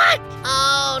 What?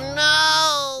 Oh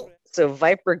no! So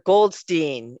Viper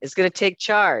Goldstein is going to take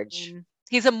charge.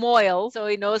 He's a moil, so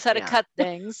he knows how to cut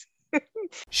things.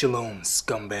 Shalom,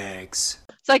 scumbags.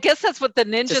 So I guess that's what the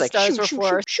ninja stars were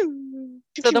for.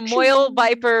 So the Moyle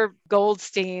Viper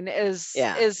Goldstein is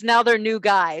now their new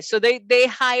guy. So they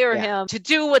hire him to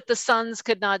do what the sons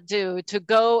could not do, to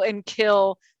go and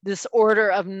kill this order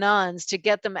of nuns, to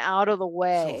get them out of the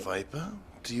way. So Viper,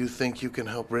 do you think you can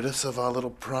help rid us of our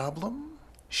little problem?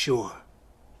 Sure.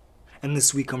 And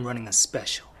this week I'm running a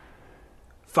special.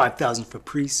 5,000 for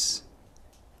priests,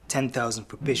 10,000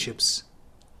 for bishops,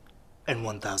 and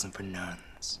 1,000 for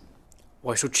nuns.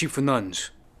 Why so cheap for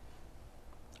nuns?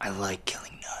 I like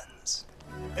killing nuns.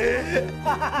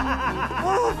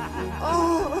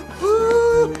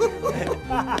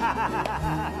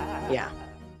 Yeah.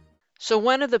 So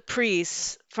one of the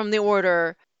priests from the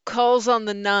order calls on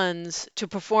the nuns to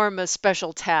perform a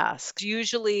special task,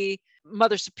 usually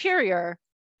Mother Superior,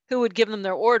 who would give them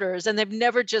their orders, and they've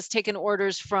never just taken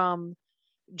orders from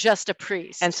just a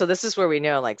priest. And so this is where we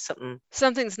know like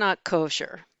something's not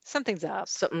kosher. Something's up.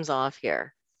 Something's off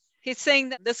here. He's saying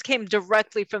that this came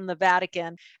directly from the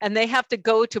Vatican, and they have to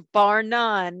go to Bar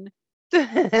None.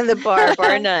 The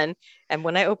bar none. And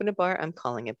when I open a bar, I'm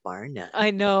calling it Bar None.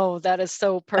 I know, that is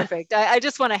so perfect. I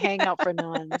just want to hang out for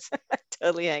nuns.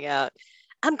 Totally hang out.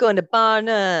 I'm going to Bar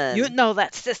None. You know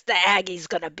that Sister Aggie's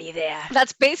gonna be there.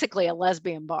 That's basically a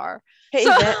lesbian bar. Hey,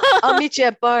 I'll meet you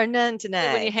at Bar None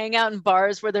tonight. When you hang out in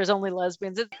bars where there's only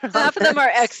lesbians, half of them are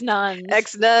ex-nuns.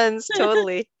 Ex-nuns,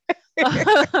 totally.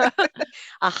 A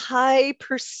high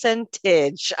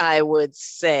percentage, I would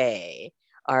say,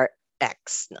 are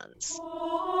ex-nuns.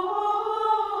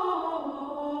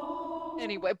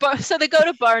 Anyway, so they go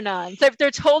to Bar None.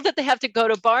 They're told that they have to go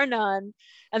to Bar None,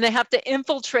 and they have to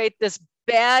infiltrate this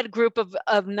bad group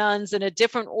of nuns in a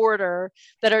different order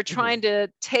that are trying to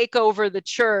take over the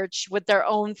church with their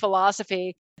own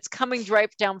philosophy. It's coming right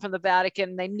down from the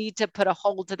Vatican. They need to put a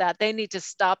hold to that. They need to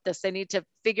stop this. They need to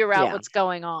figure out what's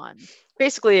going on.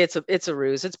 Basically, it's a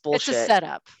ruse. It's bullshit. It's a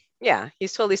setup. Yeah,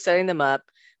 he's totally setting them up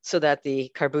so that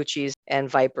the Carbuccis and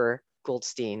Viper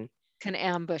Goldstein can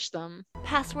ambush them.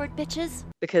 Password, bitches.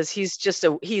 Because he's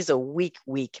a weak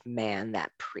man,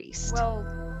 that priest. Well,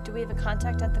 do we have a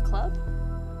contact at the club?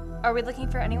 Are we looking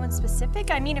for anyone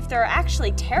specific? I mean, if there are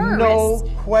actually terrorists. No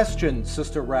question,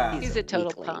 Sister Raz. He's a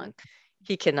total punk.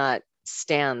 He cannot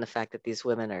stand the fact that these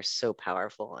women are so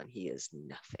powerful and he is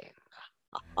nothing.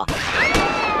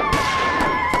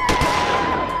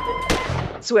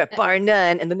 So we're at Bar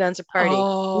None and the nuns are partying.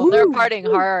 Oh, they're partying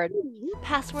hard.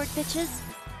 Password, bitches.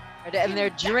 And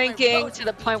they're drinking to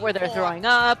the point where they're throwing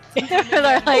up. They're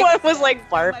like, one was like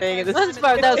barfing. And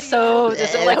that was so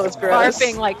just like was gross.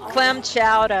 barfing like clam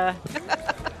chowder.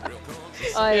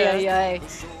 Ay.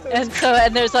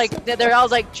 And there's like they're all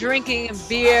like drinking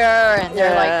beer and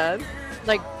they're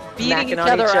like beating each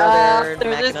other up.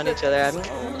 They're on each other.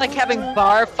 Like having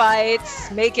bar fights,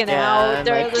 making out.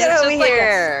 Like, get over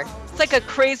here. It's like a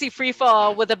crazy free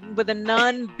fall with a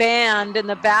nun band in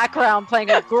the background playing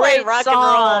a great rock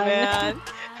song. and roll, man.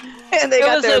 And they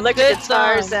got their electric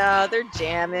guitars out. They're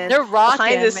jamming. They're rocking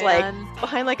behind this man.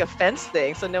 behind a fence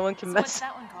thing, so no one can mess.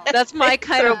 That's my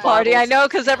kind of party. I know,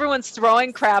 because everyone's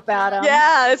throwing crap at them.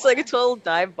 Yeah, it's like a total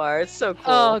dive bar. It's so cool.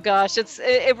 Oh gosh,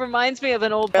 it reminds me of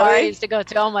an old bar I used to go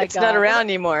to. Oh my god, it's not around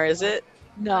anymore, is it?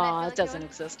 No, it doesn't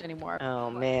exist anymore.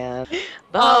 Oh man,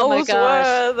 Oh my those gosh.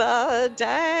 were the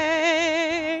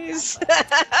days.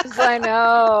 I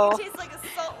know.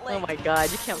 Oh my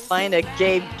god, you can't find a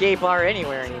gay bar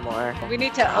anywhere anymore. We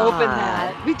need to open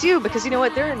that. We do, because you know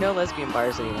what? There are no lesbian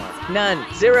bars anymore. None.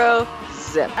 Zero.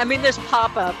 Zip. I mean, there's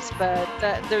pop-ups, but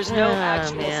there's no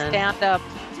actual stand-up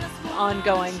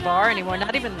ongoing bar anymore.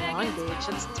 Not even Long Beach.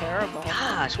 It's terrible.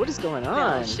 Gosh, what is going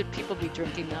on? Yeah, should people be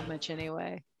drinking that much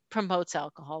anyway? Promotes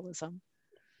alcoholism.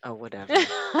 Oh, whatever.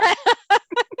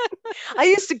 I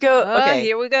used to go. Okay,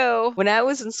 here we go. When I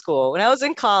was in school, when I was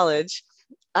in college,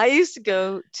 I used to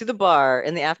go to the bar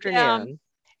in the afternoon,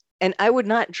 and I would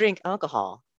not drink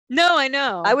alcohol. No, I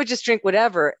know. I would just drink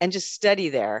whatever and just study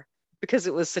there because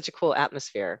it was such a cool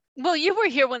atmosphere. Well, you were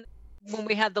here when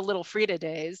we had the Little Frida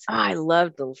days. Oh, I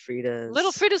loved Little Frida's.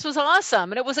 Little Frida's was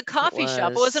awesome, and it was a coffee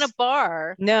shop. It wasn't a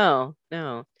bar. No.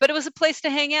 But it was a place to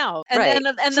hang out. And Right.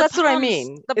 and So that's what I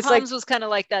mean. The It's Palms like- was kind of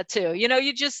like that too. You know,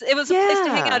 it was a place to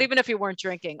hang out even if you weren't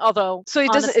drinking. Although So it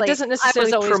honestly, doesn't I was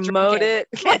necessarily always promote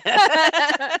drinking.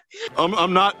 it.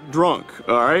 I'm not drunk,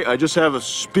 all right? I just have a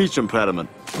speech impediment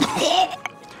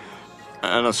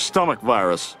and a stomach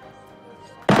virus.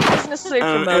 It doesn't necessarily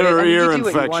And promote it. I mean, you ear do what you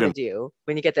want to infection. do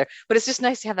when you get there. But it's just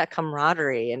nice to have that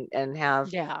camaraderie and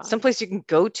have someplace you can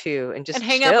go to and just and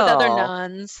hang out with other chill.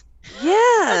 nuns.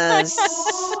 Yes.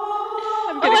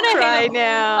 I'm I gonna wanna cry hang out-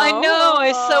 now. I know.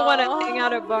 I so want to hang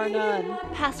out at Bar None.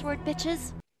 Password,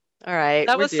 bitches. All right,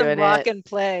 That we're was some doing it. rockin'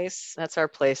 place. That's our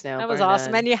place now. That was Bar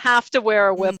awesome. None. And you have to wear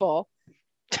a whipple.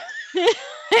 You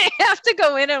have to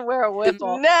go in and wear a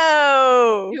whipple.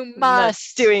 No, You I'm not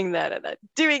must. doing that. I'm not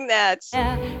doing that.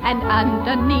 And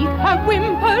underneath her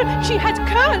wimple, she had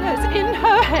colors in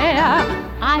her hair.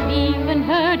 I even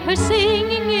heard her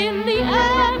singing in the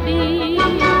abbey.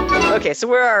 Okay, so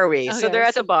where are we? So Okay, they're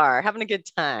at the bar having a good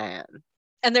time.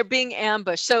 And they're being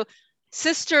ambushed. So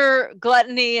Sister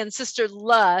Gluttony and Sister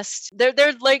Lust, they're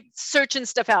like searching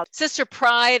stuff out. Sister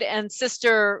Pride and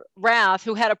Sister Wrath,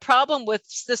 who had a problem with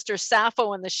Sister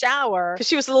Sappho in the shower. Because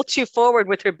she was a little too forward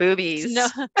with her boobies. No.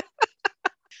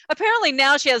 Apparently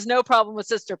now she has no problem with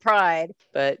Sister Pride.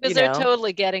 But because they're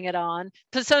totally getting it on.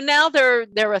 So now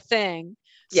they're a thing.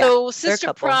 Yeah, So they're a Sister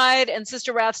couple. Pride and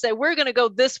Sister Wrath say, we're going to go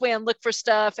this way and look for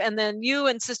stuff. And then you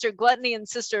and Sister Gluttony and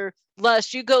Sister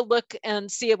Lust, you go look and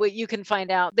see what you can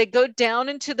find out. They go down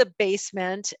into the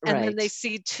basement and then Right. they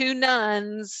see two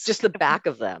nuns. Just the back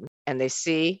of them. And they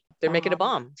see they're making a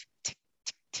bomb.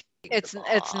 It's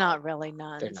not really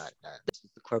nuns. They're not nuns.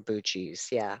 The Corbucci's,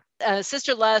 yeah.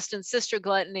 Sister Lust and Sister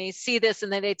Gluttony see this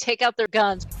and then they take out their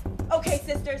guns. Okay,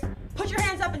 sisters, put your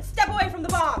hands up and step away from the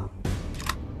bomb.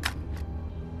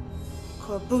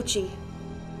 Corbucci,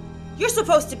 you're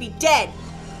supposed to be dead.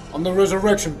 I'm the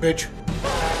resurrection, bitch.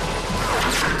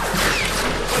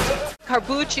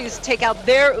 Corbucci's take out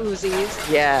their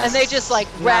Uzis. Yes. And they just like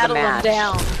Not a rattle them match.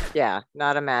 down. Yeah,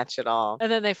 not a match at all.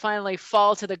 And then they finally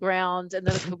fall to the ground, and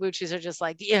then the Corbucci's are just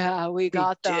like, yeah, we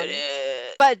got them. did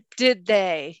it. But did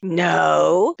they?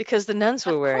 No, because the nuns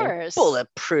were Of wearing course.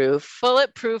 bulletproof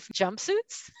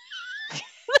jumpsuits?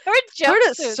 They were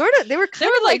jumpsuits. Sort of. They were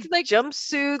kind of like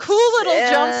jumpsuits. Cool little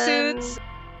and- jumpsuits.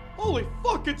 Holy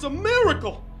fuck, it's a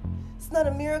miracle! It's not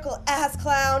a miracle, ass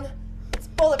clown. It's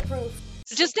bulletproof.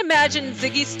 Just imagine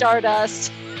Ziggy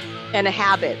Stardust And a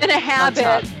habit. in a on top.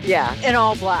 habit Yeah. in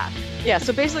all black. Yeah,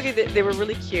 so basically they were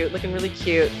really cute, looking really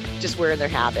cute, just wearing their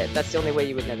habit. That's the only way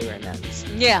you would know they were nuns.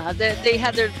 Yeah, they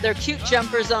had their cute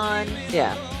jumpers on.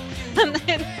 Yeah.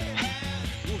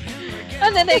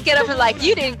 And then they get up and like,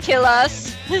 you didn't kill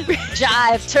us.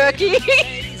 Jive turkey.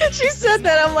 She said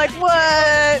that. I'm like,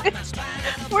 what?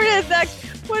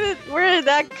 Where did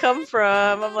that come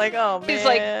from? I'm like, oh man. He's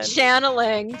like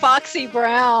channeling Foxy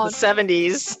Brown. The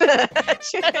 70s.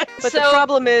 But the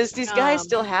problem is these guys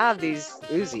still have these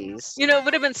Uzis. You know, it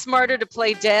would have been smarter to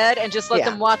play dead and just let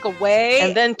Yeah. them walk away.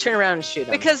 And then turn around and shoot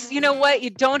them. Because you know what? You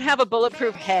don't have a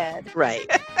bulletproof head. Right.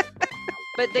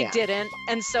 But they Yeah. didn't.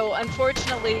 And so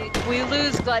unfortunately, we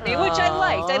lose Gluttony, which I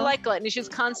liked. I Aw. like Gluttony. She was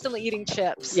constantly eating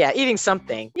chips. Yeah, eating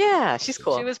something. Yeah, she's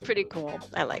cool. She was pretty cool.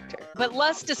 I liked her. But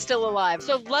Lust is still alive.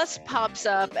 So Lust pops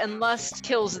up and Lust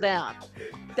kills them.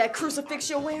 That crucifix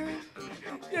you're wearing?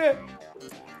 Yeah.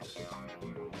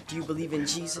 Do you believe in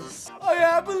Jesus? Oh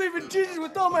yeah, I believe in Jesus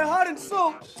with all my heart and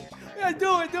soul. Yeah, I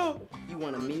do. You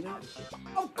want to meet him?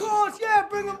 Of course, yeah,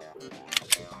 bring him.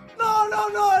 No,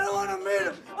 I don't want to meet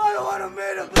him.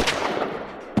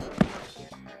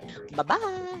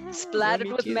 Bye-bye.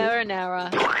 Splattered with marinara.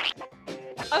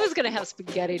 I was going to have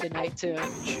spaghetti tonight too.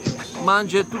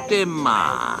 Mangia tutte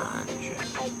mangia.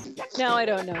 Now I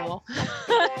don't know.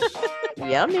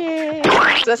 Yummy.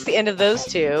 So that's the end of those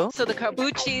two. So the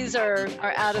Corbucci's are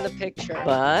out of the picture.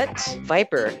 But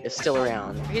Viper is still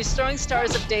around. He's throwing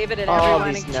stars of David at All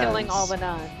everyone these and killing nuns. all the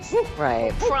nuns.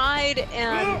 Right. Pride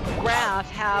and Wrath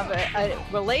have a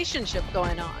relationship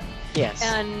going on. Yes.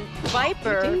 And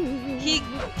Viper, he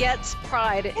gets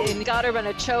Pride and got her in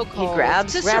a chokehold. He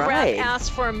grabs Sister Wrath Pride. asks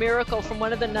for a miracle from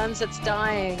one of the nuns that's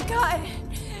dying. God,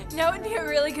 now would be a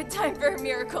really good time for a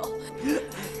miracle.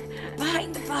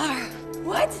 Behind the bar.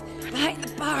 What? Behind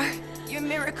the bar. Your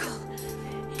miracle.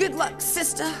 Good luck,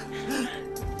 sister.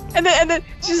 And then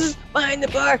she's just behind the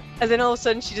bar. And then all of a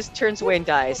sudden she just turns away and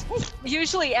dies.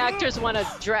 Usually actors want to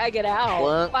drag it out,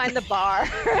 What? find the bar.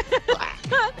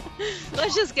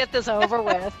 Let's just get this over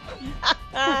with.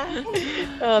 Oh,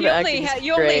 the you acting's only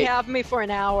great. have me for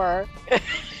an hour.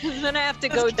 Then I have to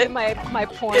go do my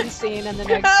porn scene in the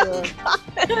next room.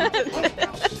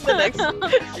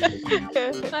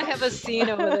 I have a scene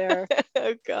over there.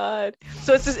 Oh God.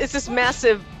 So it's this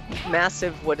massive,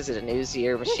 what is it, an Uzi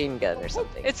or machine gun or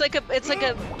something? It's like a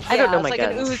I don't know it's my like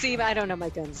guns. an Uzi. I don't know my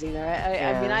guns either. I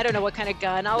Yeah. mean, I don't know what kind of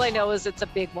gun. All I know is it's a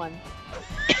big one.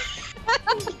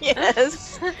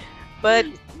 Yes. But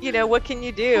you know, what can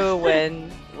you do when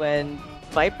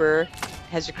Viper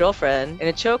has your girlfriend in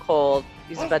a chokehold?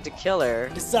 He's about to kill her.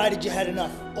 Decided you had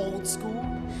enough old school?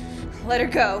 Let her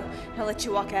go. I'll let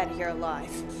you walk out of here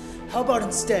alive. How about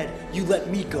instead you let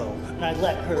me go and I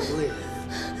let her live?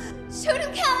 Shoot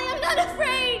him, Kelly. I'm not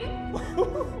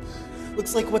afraid.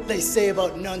 Looks like what they say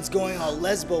about nuns going all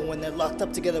lesbo when they're locked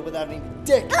up together without any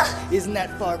dick isn't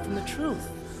that far from the truth.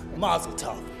 Mazel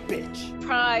tov, bitch.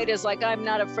 Pride is like, I'm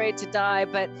not afraid to die,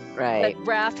 but Right. but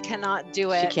Wrath cannot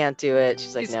do it. She can't do it.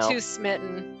 She's like, He's no. too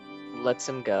smitten. Lets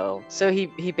him go. So he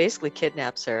basically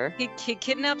kidnaps her. He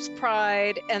kidnaps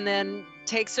Pride and then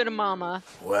takes her to Mama.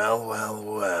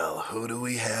 Well, who do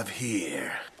we have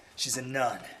here? She's a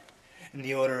nun in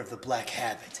the Order of the Black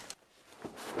Habit.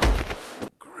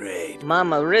 Great.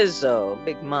 Mama Rizzo,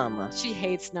 Big Mama. She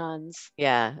hates nuns.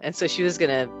 Yeah, and so she was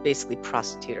gonna basically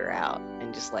prostitute her out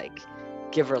and just like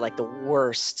give her like the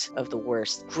worst of the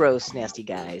worst, gross, nasty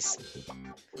guys.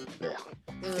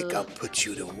 I think I'll put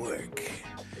you to work.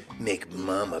 Make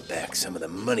Mama back some of the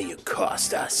money you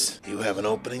cost us. You have an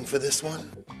opening for this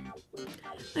one?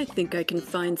 I think I can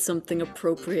find something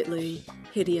appropriately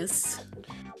hideous.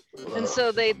 And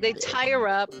so they tie her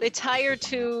up. They tie her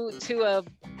to a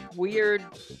weird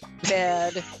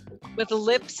bed with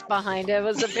lips behind it. It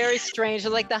was a very strange,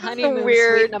 like the honeymoon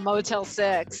suite in a Motel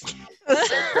 6. So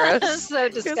gross. So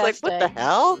He was disgusting. like, what the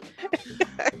hell?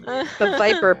 The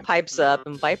Viper pipes up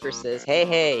and Viper says,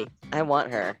 hey, I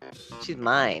want her. She's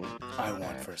mine. I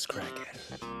want first crack at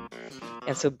her.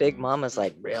 And so Big Mama's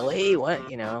like, really? What?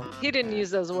 You know? He didn't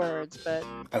use those words, but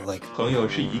I like 朋友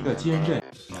是一个坚韧。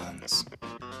 nuns.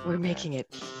 We're making it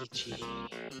PG.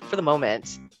 For the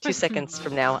moment. 2 seconds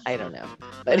from now, I don't know.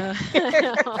 But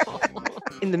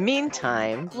in the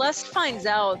meantime, Lust finds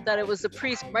out that it was the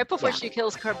priest right before she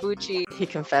kills Carbucci. he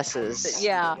confesses.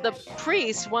 Yeah, the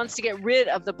priest wants to get rid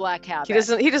of the black habit.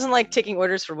 He doesn't like taking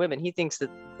orders for women. He thinks that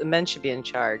the men should be in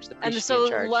charge. The And priest so should be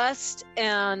in charge. Lust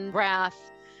and Wrath,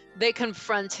 they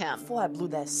confront him. Before I blew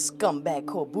that scumbag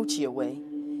Corbucci away,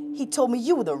 he told me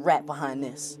you were the rat behind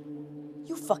this.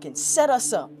 You fucking set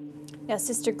us up. Now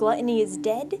Sister Gluttony is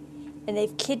dead, and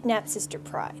they've kidnapped Sister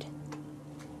Pride.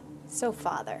 So,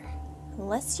 Father,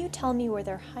 unless you tell me where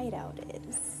their hideout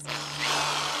is,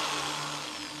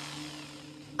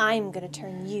 I'm gonna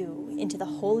turn you into the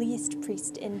holiest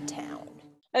priest in town.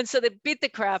 And so they beat the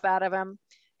crap out of him.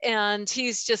 And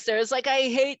he's just there. It's like, I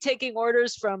hate taking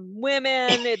orders from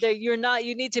women.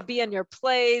 You need to be in your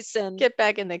place and get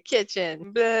back in the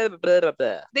kitchen. Blah, blah, blah,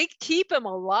 blah. They keep him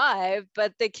alive,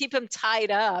 but they keep him tied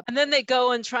up. And then they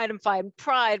go and try to find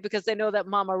Pride because they know that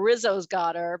Mama Rizzo's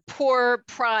got her. Poor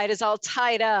Pride is all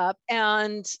tied up,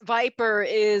 and Viper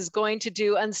is going to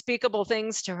do unspeakable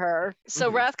things to her.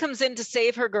 So Wrath comes in to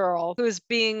save her girl, who's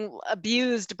being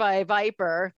abused by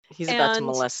Viper. He's about to And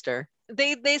molest her.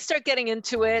 They start getting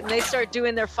into it, and they start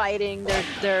doing their fighting,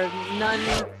 their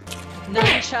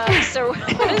nunchucks, or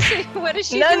what is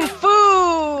she Nun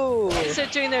fu! They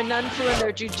start doing their nun fu and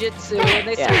their jujitsu, and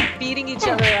they start beating each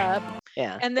other up.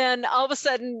 Yeah. And then all of a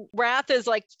sudden, Wrath is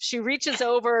like, she reaches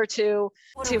over to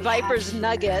Viper's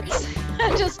nuggets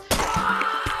and just.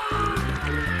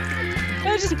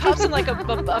 It just pops in like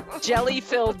a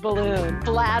jelly-filled balloon.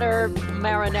 Bladder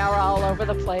marinara all over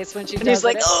the place when she does he's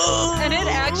like, it. oh! And it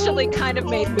actually kind of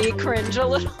made me cringe a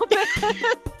little bit.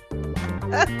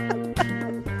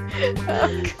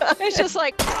 Oh, God. It's just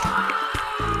like,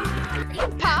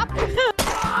 pop.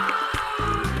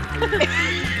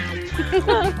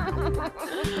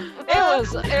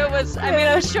 It was, I mean,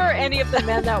 I'm sure any of the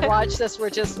men that watched this were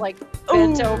just like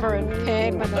bent over in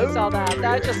pain when they saw that.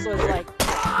 That just was like,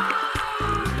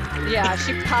 yeah,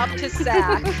 she popped his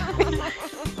sack.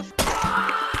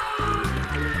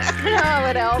 I don't know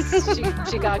what else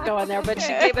she got going there, but she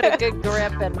gave it a good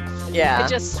grip, and Yeah. it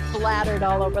just splattered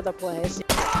all over the place.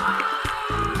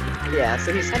 Yeah,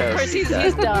 so he's And toast. of course, he's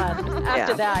done.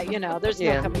 After Yeah. that, there's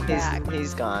no coming back.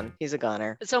 He's gone. He's a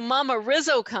goner. So Mama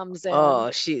Rizzo comes in. Oh,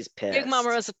 she's pissed. Big Mama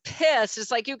Rizzo pissed.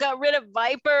 It's like, you got rid of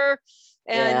Viper,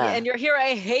 and you're here.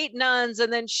 I hate nuns.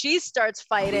 And then she starts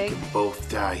fighting. Both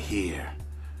die here.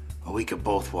 Or we could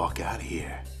both walk out of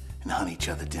here and hunt each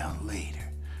other down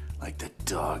later, like the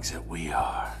dogs that we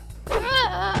are.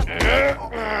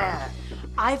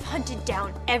 I've hunted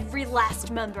down every last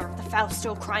member of the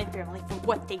Fausto crime family for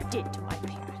what they did to my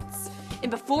parents. And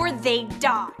before they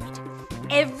died,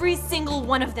 every single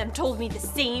one of them told me the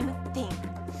same thing.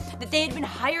 That they had been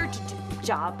hired to do the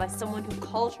job by someone who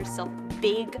called herself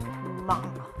Big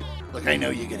Mama. Look, I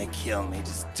know you're gonna kill me.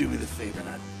 Just do me the favor and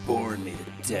not bore me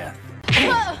to death.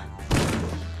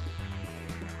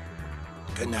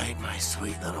 Good night, my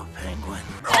sweet little penguin.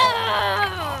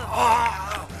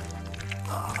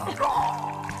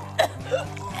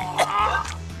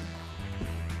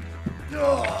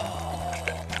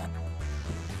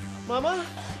 Mama?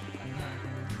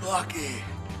 Lucky.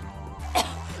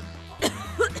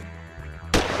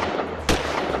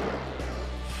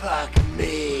 Fuck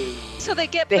me. So they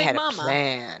get They Big had Mama. a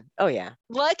plan. Oh, yeah.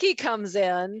 Lucky comes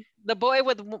in, the boy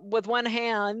with one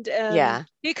hand, and Yeah.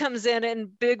 he comes in, and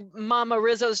Big Mama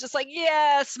Rizzo's just like,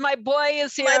 yes, my boy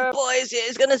is here. My boy's here.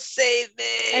 He's gonna save me.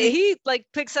 And he like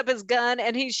picks up his gun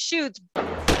and he shoots.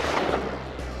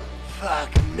 Fuck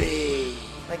me.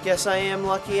 I guess I am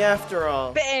lucky after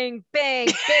all. Bang, bang,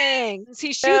 bang.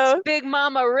 He shoots Big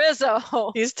Mama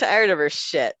Rizzo. He's tired of her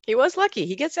shit. He was lucky.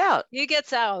 He gets out. He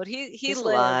gets out. He's lives.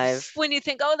 Alive. When you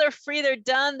think, oh, they're free, they're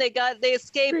done, they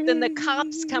escaped, then the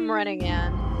cops come running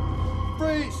in.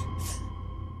 Freeze!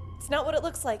 It's not what it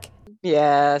looks like.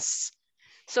 Yes.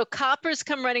 So coppers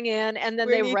come running in, and then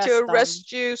We they need arrest to them.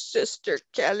 arrest you, Sister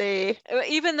Kelly.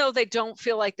 Even though they don't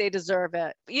feel like they deserve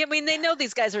it. I mean, they know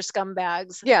these guys are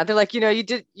scumbags. Yeah, they're like,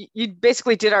 you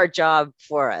basically did our job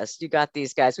for us. You got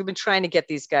these guys. We've been trying to get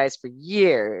these guys for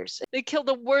years. They kill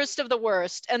the worst of the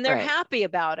worst, and they're Right. happy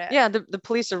about it. Yeah, the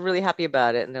police are really happy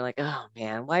about it. And they're like, oh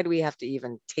man, why do we have to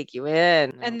even take you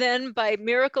in? And then by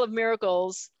miracle of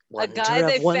miracles, Wonder a guy of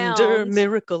they wonder, found,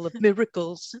 miracle of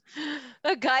miracles.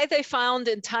 a guy they found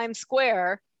in Times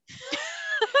Square,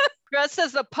 dressed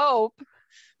as the Pope,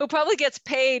 who probably gets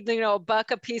paid,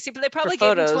 $1 a piece. But they probably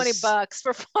gave him $20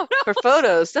 for photos. For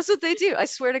photos. That's what they do. I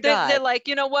swear to God. They're like,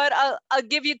 you know what? I'll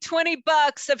give you $20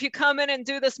 if you come in and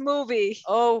do this movie.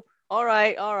 Oh, all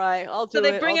right. I'll do it.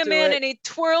 So they bring him in and he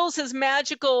twirls his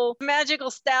magical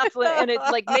staff and it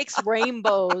like makes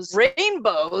rainbows.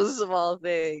 Rainbows of all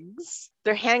things.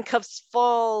 Their handcuffs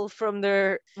fall from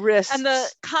their wrists. And the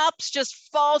cops just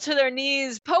fall to their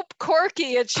knees. Pope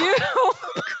Corky, it's you.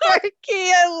 Corky,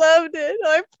 I loved it.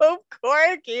 I'm Pope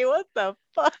Corky. What the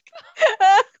fuck?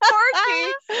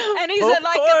 Corky. And he's Pope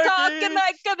like Corky. talking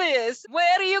like this.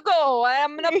 Where do you go? I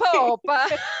am the Pope.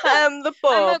 I'm the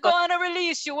Pope. I'm going to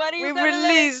release you. What are you We going to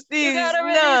release these You gotta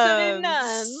release the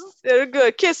nuns. They're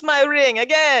good. Kiss my ring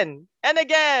again and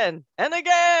again and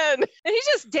again. And he's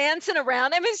just dancing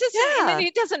around. I mean, it's just, I mean,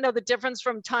 he doesn't know the difference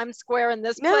from Times Square and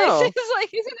this No. place. He's like,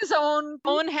 he's in his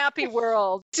own happy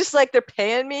world. Just like they're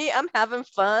paying me. I'm having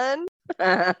fun.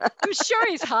 I'm sure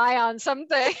he's high on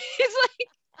something.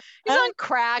 He's on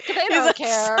crack. They don't on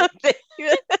care. something.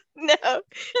 No,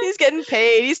 he's getting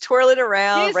paid. He's twirling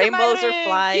around. He's Rainbows are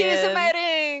flying. He's my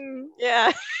ring.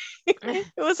 Yeah. It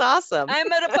was awesome.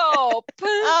 I'm at a Pope.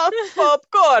 Pope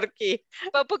Corky.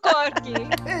 Pope Corky.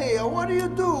 Hey, what do you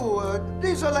do?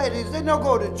 These are ladies. They don't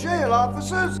go to jail,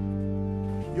 officers.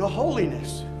 Your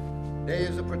Holiness. They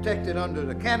is protected under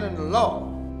the canon law.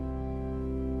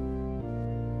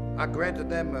 I granted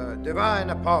them a divine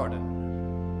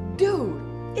pardon. Dude,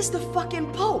 it's the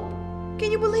fucking Pope.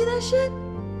 Can you believe that shit?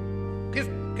 Kiss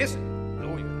it.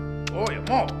 Oh yeah.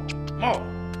 More.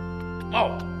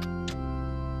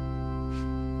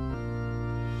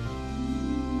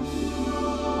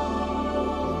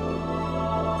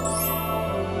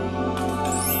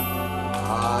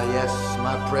 Ah, yes,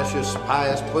 my precious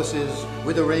pious pussies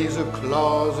with the razor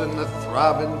claws and the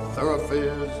throbbing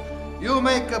thoroughfares. You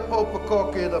make a Pope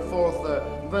Corky the Fourth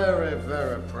very,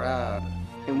 very proud.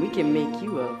 And we can make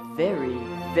you a very,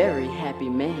 very happy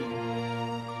man.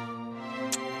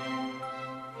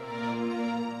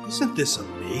 Isn't this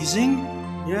amazing?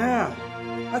 Yeah,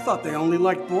 I thought they only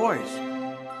liked boys.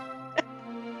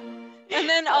 And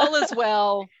then all is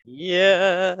well.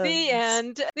 Yeah. The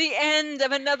end. The end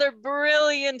of another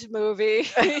brilliant movie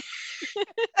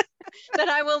that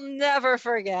I will never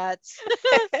forget.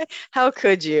 How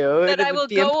could you? That I will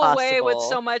go away with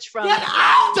so much from. Get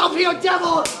out of here,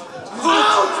 devil!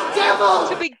 Out, devil!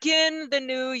 To begin the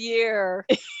new year.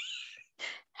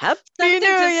 Happy New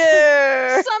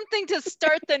Year! Something to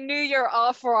start the new year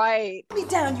off right. Put me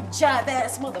down, you jive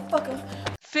ass motherfucker.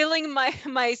 Filling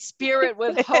my spirit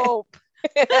with hope.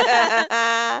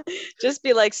 Just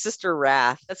be like Sister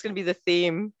Wrath. That's going to be the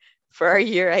theme for our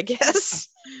year, I guess.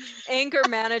 Anger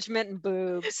management and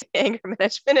boobs. Anger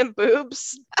management and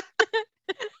boobs.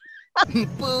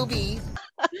 Boobies.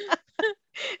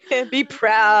 Be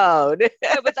proud.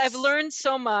 Yeah, but I've learned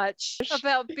so much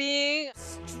about being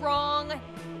Strong,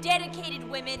 dedicated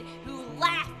women who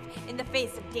laugh in the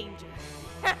face of danger.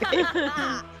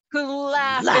 who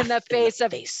laugh in the face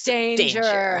of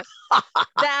danger.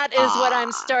 That is what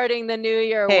I'm starting the new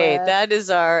year Hey, with. that is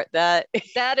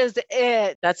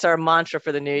it. That's our mantra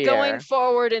for the new year. Going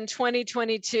forward in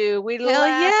 2022, we Hell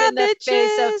laugh yeah, in the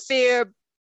face of bitches. fear.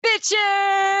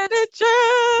 Bitches!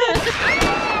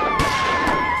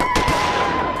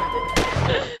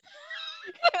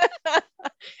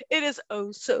 It is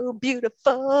oh so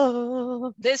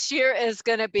beautiful. This year is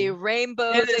going to be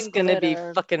rainbows It is and going to be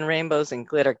glitter. fucking rainbows and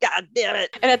glitter. God damn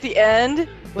it. And at the end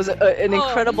was an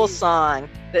incredible song.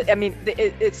 I mean,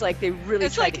 it's like they really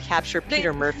tried to capture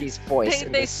Peter Murphy's voice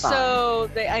in this song.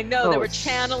 I know they Oh, were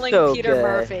channeling so Peter good.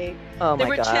 Murphy. Oh They my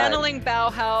were God. channeling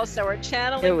Bauhaus. They were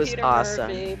channeling It was Peter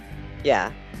awesome. Murphy.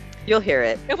 Yeah, you'll hear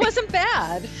it. It wasn't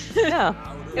bad. No,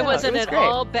 It wasn't was at great.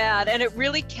 all bad, and it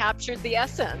really captured the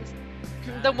essence.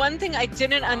 The one thing I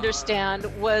didn't understand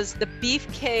was the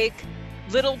beefcake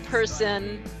little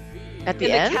person At the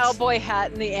in end? the cowboy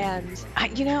hat in the end. I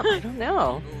don't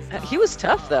know. He was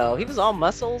tough though. He was all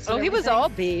muscles. Oh, and he was everything. all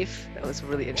beef. That was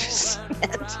really interesting.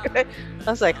 I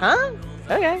was like, huh?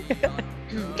 Okay.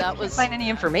 That was Find any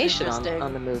information interesting.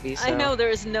 on the movie. So. I know there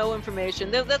is no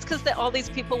information. That's because all these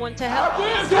people went to hell.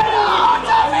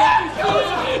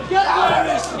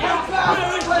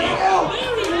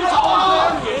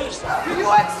 Do you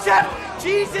accept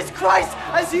Jesus Christ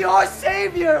as your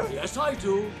Savior? Yes, I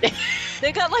do.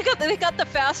 They got the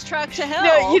fast track to hell.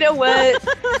 No, you know what?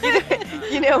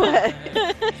 you know what?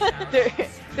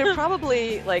 They're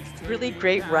probably like really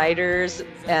great writers,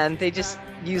 and they just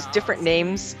used different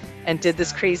names and did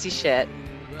this crazy shit.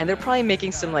 And they're probably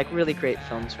making some like really great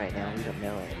films right now. We don't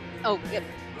know it. Oh, yeah.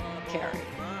 Carrie.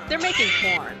 They're making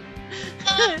porn.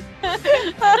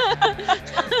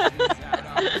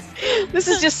 This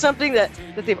is just something that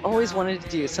they've always wanted to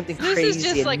do. Something This crazy is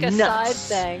just and like a nuts.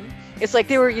 side thing. It's like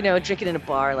they were, drinking in a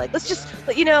bar. Like, let's just,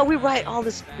 we write all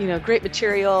this, great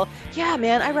material. Yeah,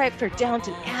 man, I write for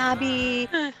Downton Abbey.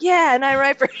 Yeah, and I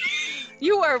write for.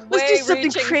 You are way Let's do something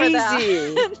reaching crazy. for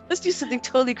that. Let's do something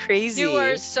totally crazy. You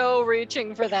are so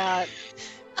reaching for that.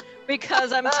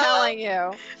 Because I'm telling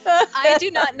you, I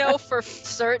do not know for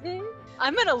certain.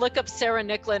 I'm going to look up Sarah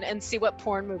Nicklin and see what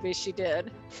porn movie she did.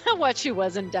 What she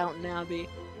was in Downton Abbey.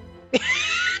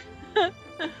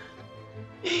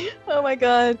 Oh my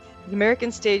God. An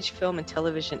American stage, film, and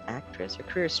television actress. Her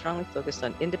career is strongly focused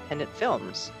on independent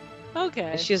films. Okay.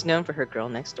 And she is known for her girl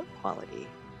next door quality,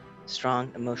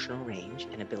 strong emotional range,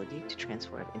 and ability to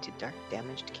transform into dark,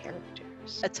 damaged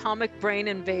characters. Atomic Brain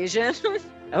Invasion.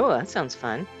 Oh, that sounds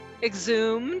fun.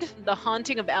 Exhumed. The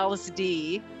Haunting of Alice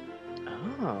D.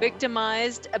 Oh.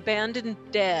 Victimized, Abandoned,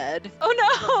 Dead. Oh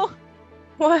no!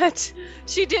 What?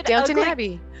 She did Downton ugly...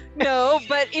 Abbey. No,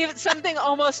 but even something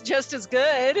almost just as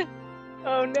good.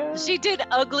 Oh no. She did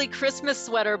Ugly Christmas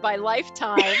Sweater by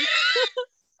Lifetime.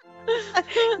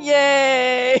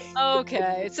 Yay!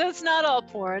 Okay, so it's not all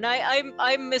porn.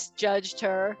 I misjudged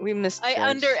her. We misjudged I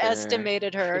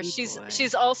underestimated her. Pretty boy.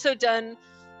 She's also done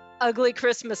Ugly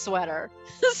Christmas Sweater.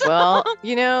 So, Well,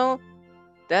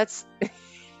 that's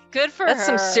good for her. That's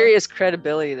some serious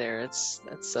credibility there. That's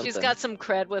something. She's got some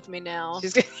cred with me now.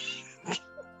 She's got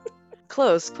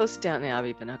close to Downton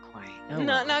Abbey, but not quite. Oh,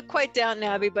 Not quite Downton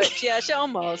Abbey, but yeah, she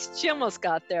almost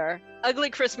got there.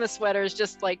 Ugly Christmas Sweater is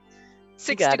just like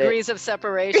 6 degrees of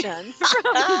separation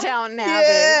from Downton Abbey.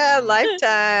 Yeah,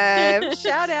 Lifetime.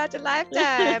 Shout out to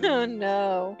Lifetime. Oh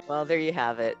no. Well, there you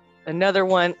have it. Another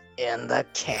one in the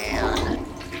can.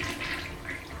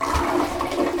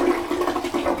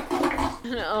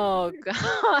 Oh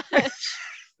gosh.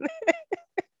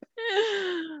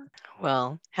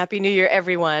 Well, Happy New Year,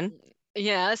 everyone.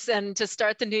 Yes, and to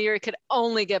start the new year, it could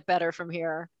only get better from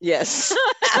here. Yes,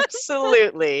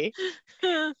 absolutely.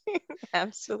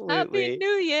 Absolutely. Happy New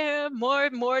Year.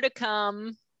 More to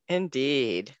come.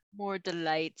 Indeed. More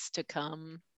delights to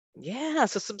come. Yeah,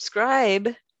 so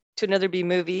subscribe to Another B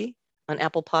Movie on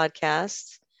Apple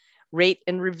Podcasts. Rate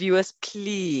and review us,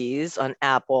 please, on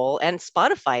Apple and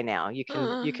Spotify now. You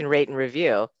can rate and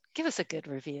review. Give us a good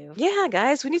review. Yeah,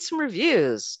 guys, we need some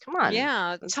reviews. Come on.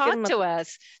 Yeah, Let's talk get 'em to up.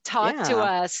 us. Talk to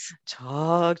us.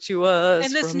 Talk to us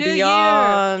In this from new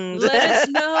beyond. year, let us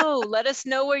know. Let us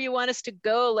know where you want us to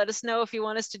go. Let us know if you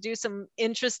want us to do some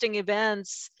interesting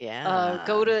events. Yeah.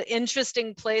 Go to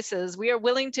interesting places. We are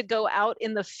willing to go out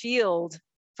in the field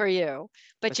for you,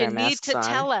 but With you our need masks to on.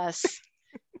 tell us.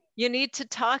 You need to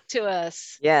talk to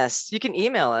us. Yes, you can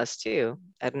email us too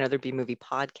at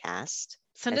anotherbmoviepodcast.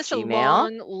 Send at us a Gmail.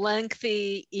 long,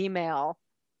 lengthy email.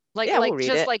 Yeah, we'll read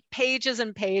just it. like pages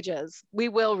and pages. We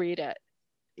will read it.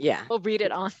 Yeah. We'll read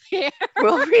it on the air.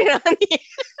 We'll read it on the air.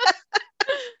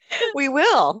 We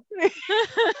will.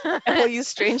 And we'll use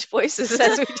strange voices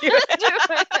as we do it.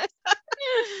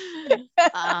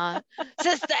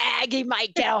 Sister Aggie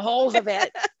might get a hold of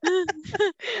it.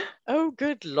 Oh,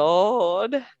 good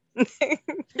Lord.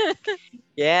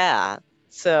 Yeah.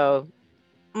 So,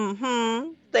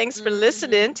 thanks for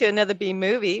listening to Another B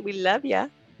Movie. We love ya.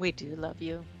 We do love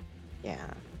you. Yeah.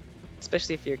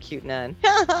 Especially if you're a cute nun.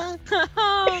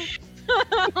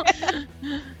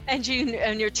 And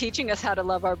you're teaching us how to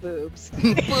love our boobs.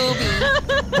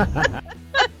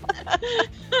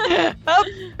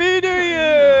 Happy New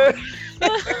Year!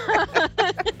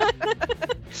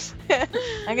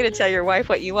 I'm gonna tell your wife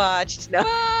what you watched. No.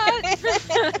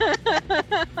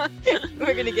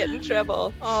 We're gonna get in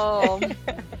trouble. Oh.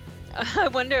 I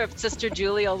wonder if Sister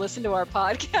Julie will listen to our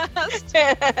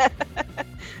podcast.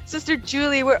 Sister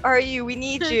Julie, where are you? We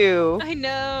need you. I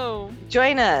know.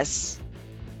 Join us.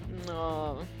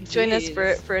 No. join us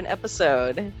Jeez. for an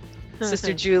episode.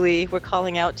 Sister Julie, we're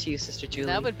calling out to you, Sister Julie.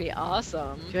 That would be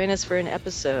awesome. Join us for an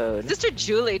episode. Sister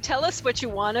Julie, tell us what you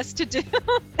want us to do.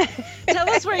 Tell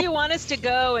us where you want us to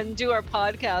go and do our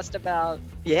podcast about.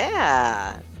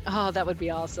 Yeah. Oh, that would be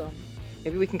awesome.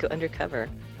 Maybe we can go undercover.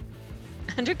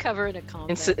 Undercover in a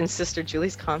convent. In Sister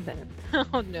Julie's convent.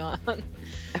 Oh, no. I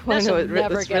want to know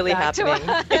what's really happening.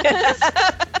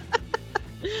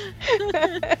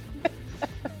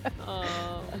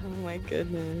 Oh my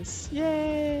goodness.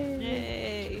 Yay.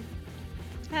 Yay.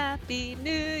 Happy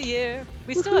New Year.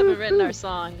 We still haven't written our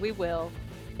song. We will.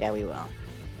 Yeah, we will.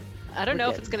 I don't We're know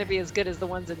if getting it's going to be as good as the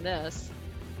ones in this.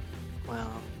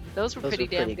 Well, those were pretty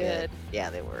damn good. Yeah,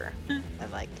 they were. I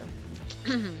liked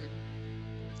them.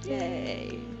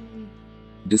 Yay.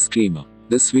 Disclaimer.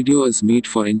 This video is made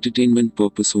for entertainment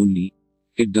purpose only.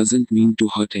 It doesn't mean to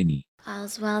hurt any.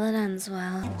 All's well that ends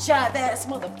well. Jive ass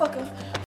motherfucker.